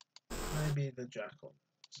that. Maybe the jackal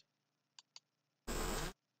knows.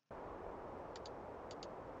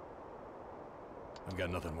 I've got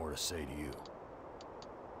nothing more to say to you.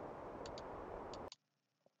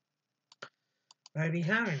 Maybe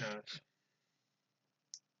Harry knows.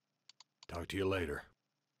 Talk to you later.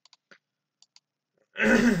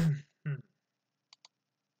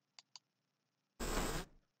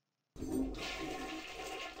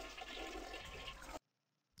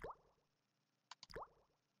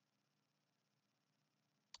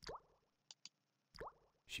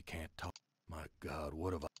 She can't talk. My God,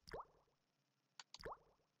 what have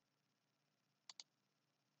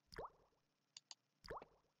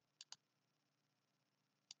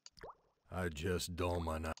I just don't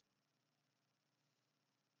mind.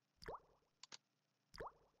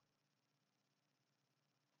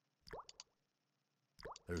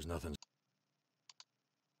 There's nothing.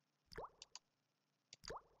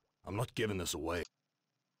 I'm not giving this away.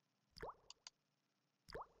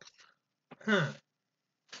 Huh.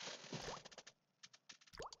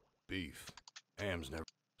 beef. Ham's never...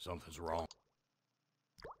 Something's wrong.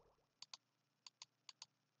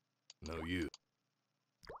 No you.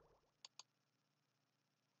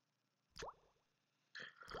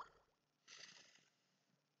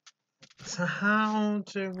 So how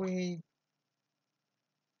do we...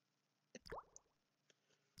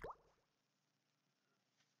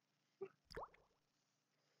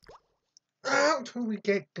 How do we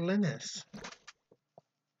get Glynis?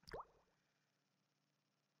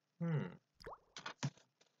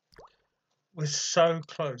 We're so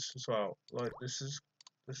close as well. Like this is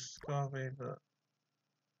gotta be the...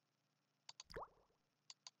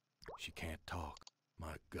 She can't talk.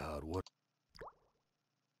 My God, what?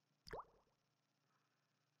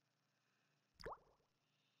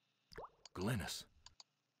 Glynis.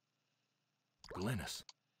 Glynis.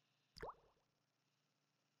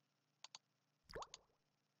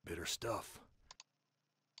 Bitter stuff.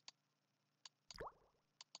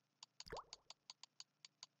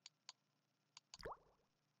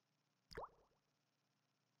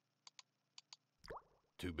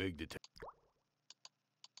 Too big to take.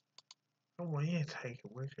 I want you to take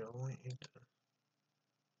it with you. I want you to...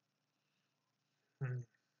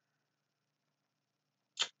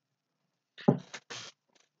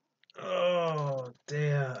 Oh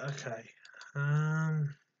dear. Okay.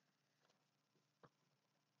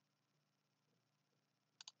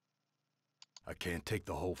 I can't take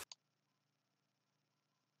the whole...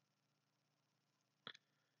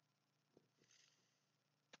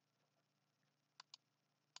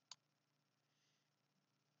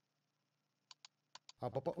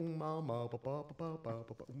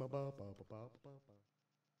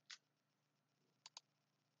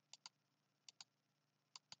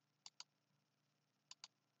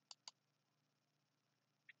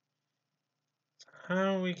 How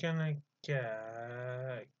are we gonna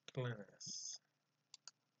get Glynis?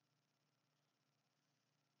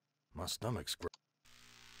 My stomach's...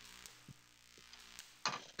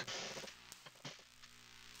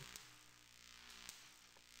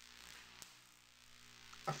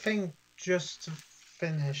 I think just to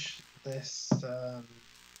finish this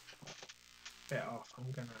bit off,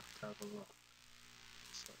 I'm gonna have to have a look.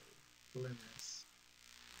 So, Glynis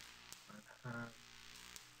and have on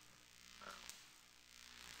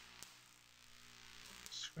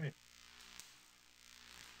the screen.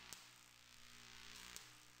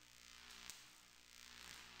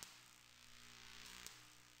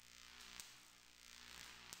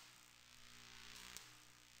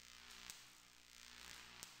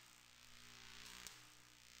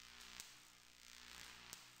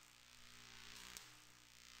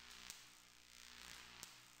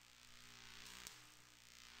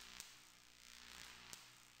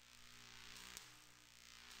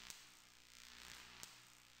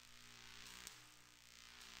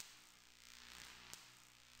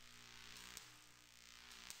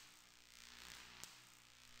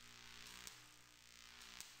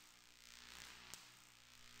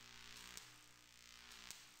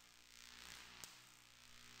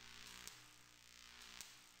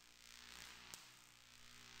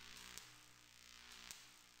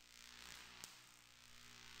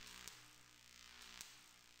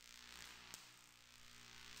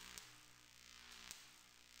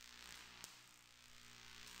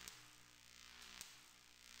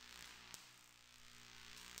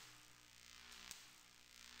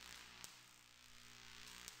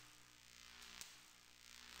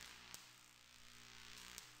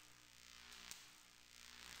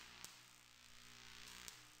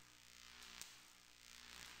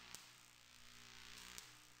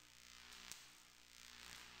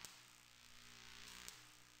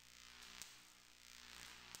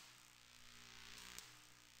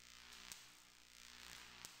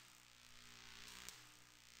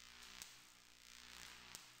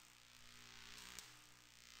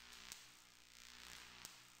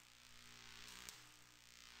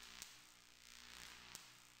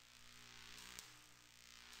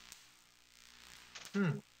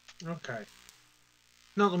 Okay.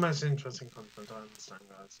 Not the most interesting content, I understand,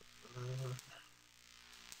 guys.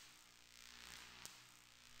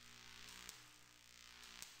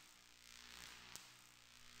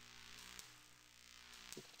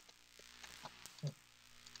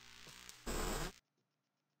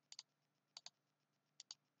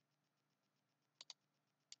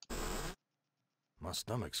 My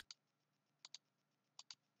stomach's...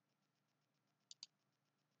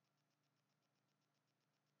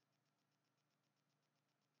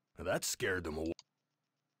 That scared them away.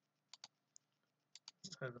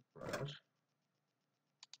 Say the bread.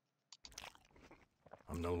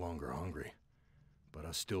 I'm no longer hungry, but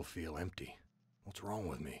I still feel empty. What's wrong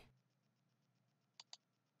with me?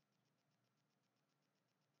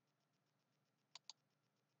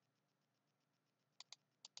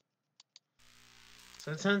 So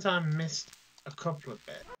it turns out I missed a couple of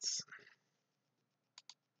bits.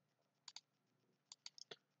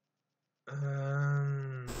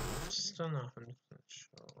 Still not 100%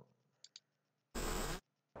 sure.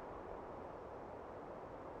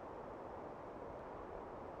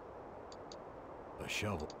 A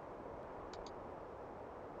shovel.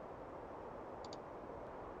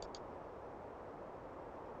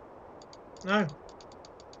 No.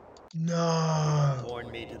 No. Borne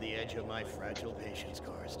me to the edge of my fragile patience,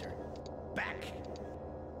 Chorister. Back!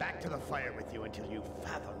 Back to the fire with you until you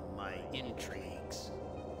fathom my intrigues.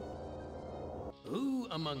 Who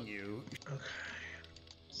among you... Okay.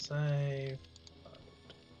 Save.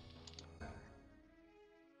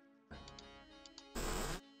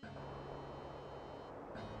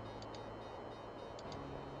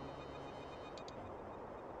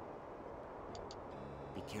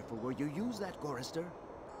 Be careful where you use that, Chorister.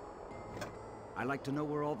 I like to know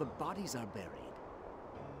where all the bodies are buried.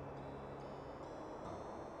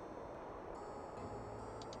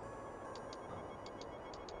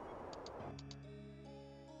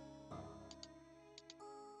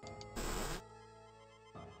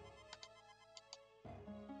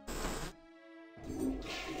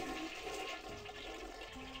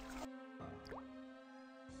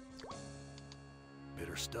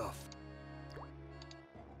 Bitter stuff.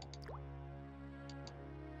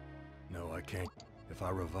 No, I can't. If I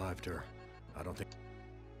revived her, I don't think...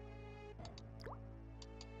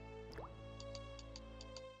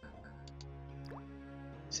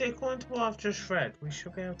 See, according to what I've just read, we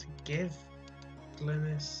should be able to give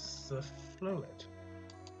Glynis the fluid.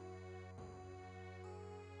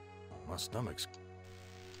 My stomach's...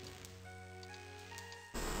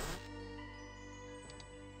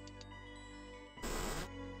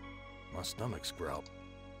 My stomach's growled.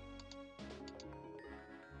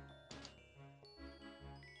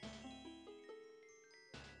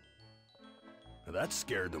 That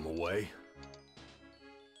scared them away.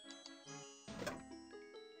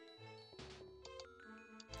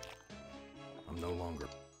 I'm no longer...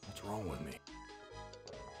 What's wrong with me?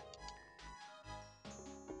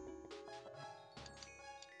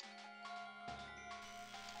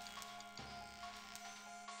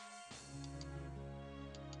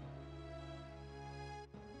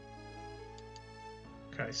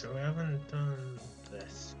 Okay, so we haven't done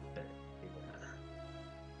this bit here.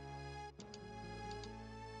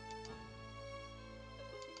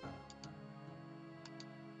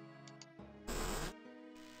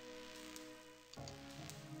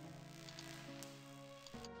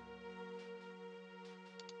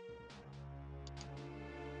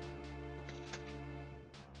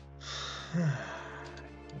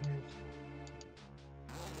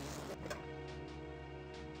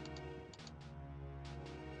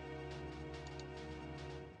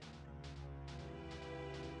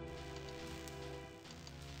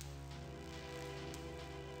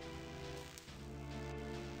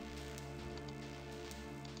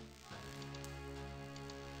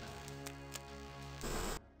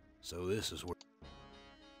 So this is where...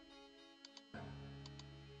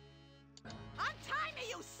 Untie me,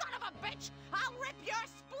 you son of a bitch! I'll rip your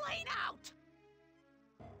spleen out!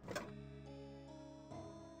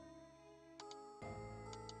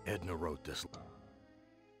 Edna wrote this.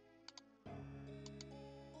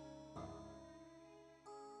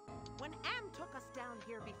 When Am took us down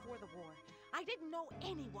here before the war, I didn't know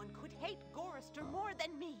anyone could hate Gorister more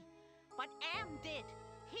than me. But Am did.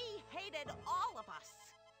 He hated all of us.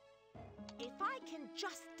 If I can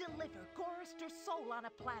just deliver Gorister's soul on a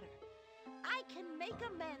platter, I can make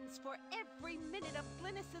amends for every minute of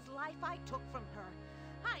Glynis's life I took from her.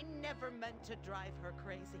 I never meant to drive her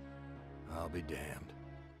crazy. I'll be damned.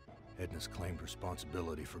 Edna's claimed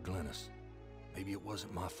responsibility for Glynis. Maybe it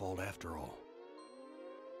wasn't my fault after all.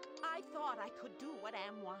 I thought I could do what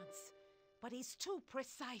Am wants, but he's too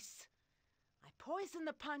precise. I poisoned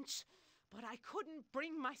the punch, but I couldn't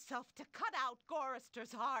bring myself to cut out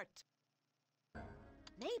Gorister's heart.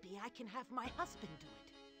 Maybe I can have my husband do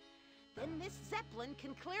it. Then this Zeppelin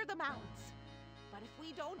can clear the mountains. But if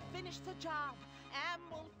we don't finish the job, Am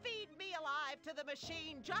will feed me alive to the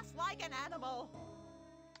machine just like an animal.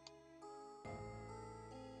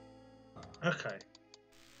 Okay.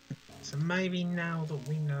 So maybe now that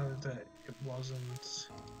we know that it wasn't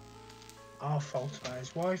our fault about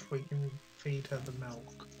his wife, we can feed her the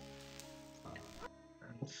milk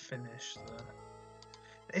and finish the...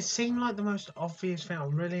 It seemed like the most obvious thing.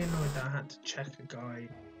 I'm really annoyed that I had to check a guide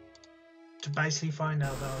to basically find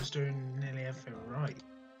out that I was doing nearly everything right.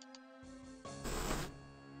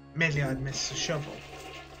 Merely I'd missed the shovel.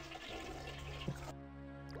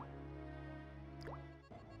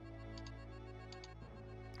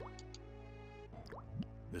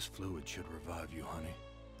 This fluid should revive you, honey.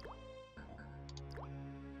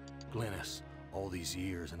 Glynis, all these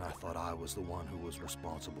years and I thought I was the one who was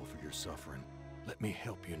responsible for your suffering. Let me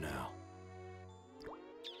help you now.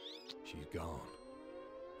 She's gone.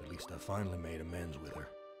 At least I finally made amends with her.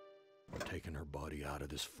 I'm taking her body out of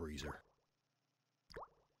this freezer.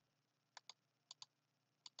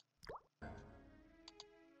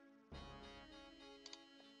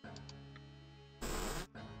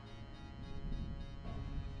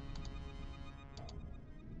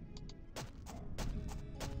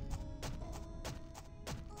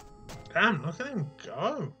 Damn, look at him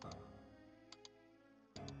go.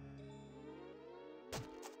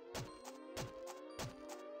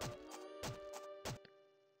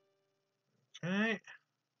 Okay.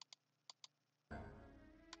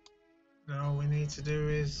 Now all we need to do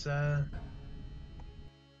is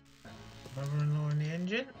mother-in-law in the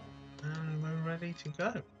engine, and we're ready to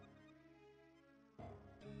go.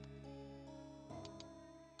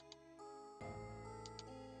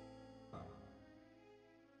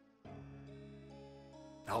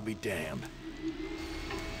 I'll be damned.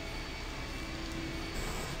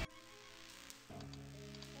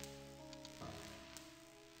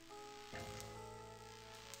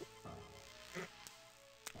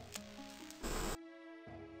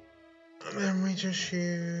 And then we just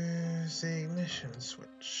use the ignition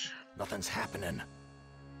switch. Nothing's happening.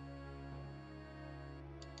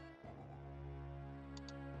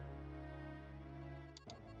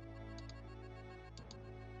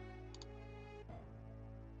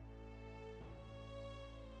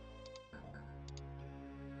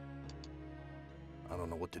 I don't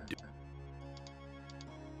know what to do.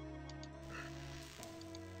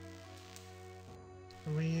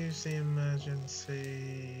 We use the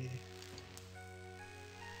emergency.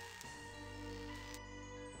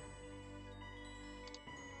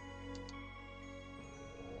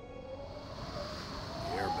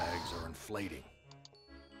 The airbags are inflating.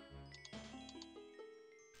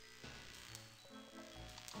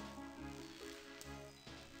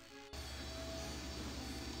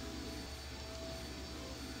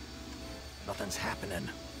 Nothing's happening.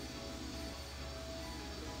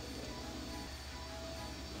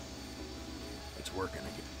 It's working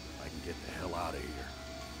again. I can get the hell out of here.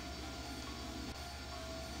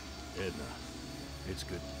 Edna, it's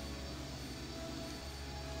good.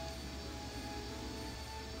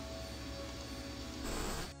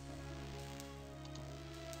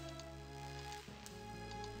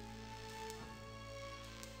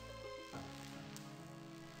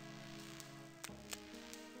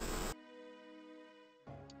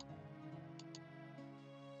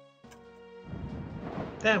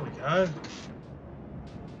 There we go.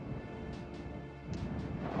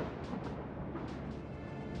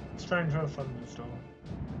 Strange for a thunderstorm.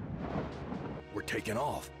 We're taking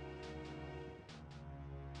off.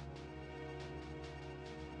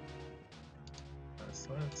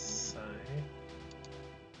 Let's say.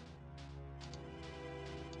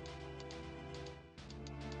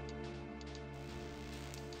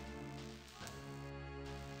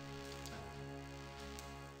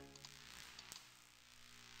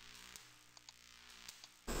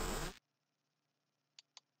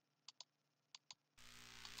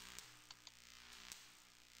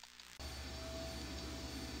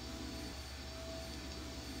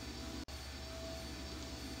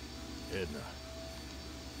 Edna.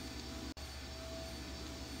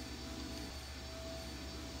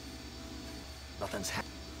 Nothing's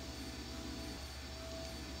happening.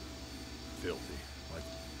 Filthy. Like...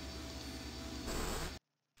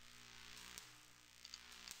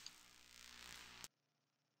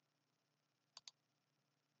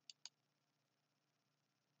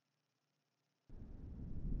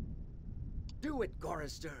 Do it,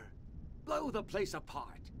 Gorister. Blow the place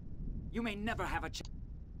apart. You may never have a chance.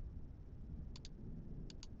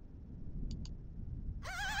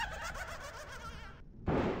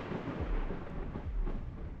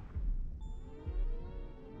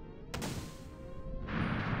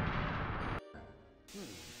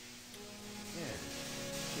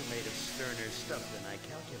 Sterner stuff than I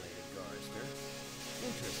calculated, Gorister.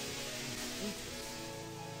 Interesting.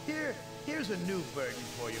 Here's a new burden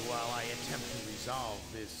for you while I attempt to resolve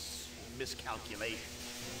this miscalculation.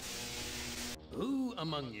 Who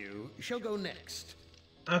among you shall go next?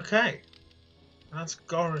 Okay. That's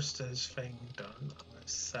Gorister's thing done,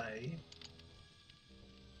 let's say.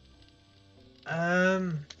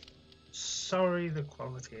 Sorry the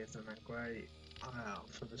quality isn't that great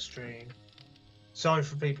for the stream. Sorry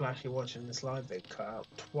for people actually watching this live, they cut out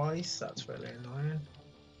twice, that's really annoying.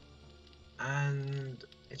 And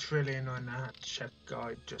it's really annoying I had to check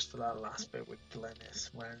guide just for that last bit with Glennis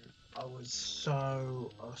when I was so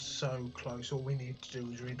close. All we needed to do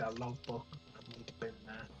was read that logbook and we'd have been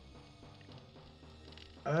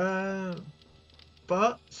there.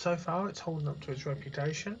 But so far it's holding up to its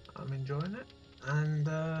reputation. I'm enjoying it, and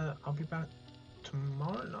I'll be back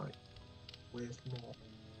tomorrow night with more.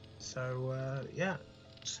 So yeah,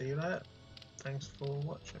 see you later. Thanks for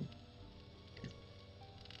watching.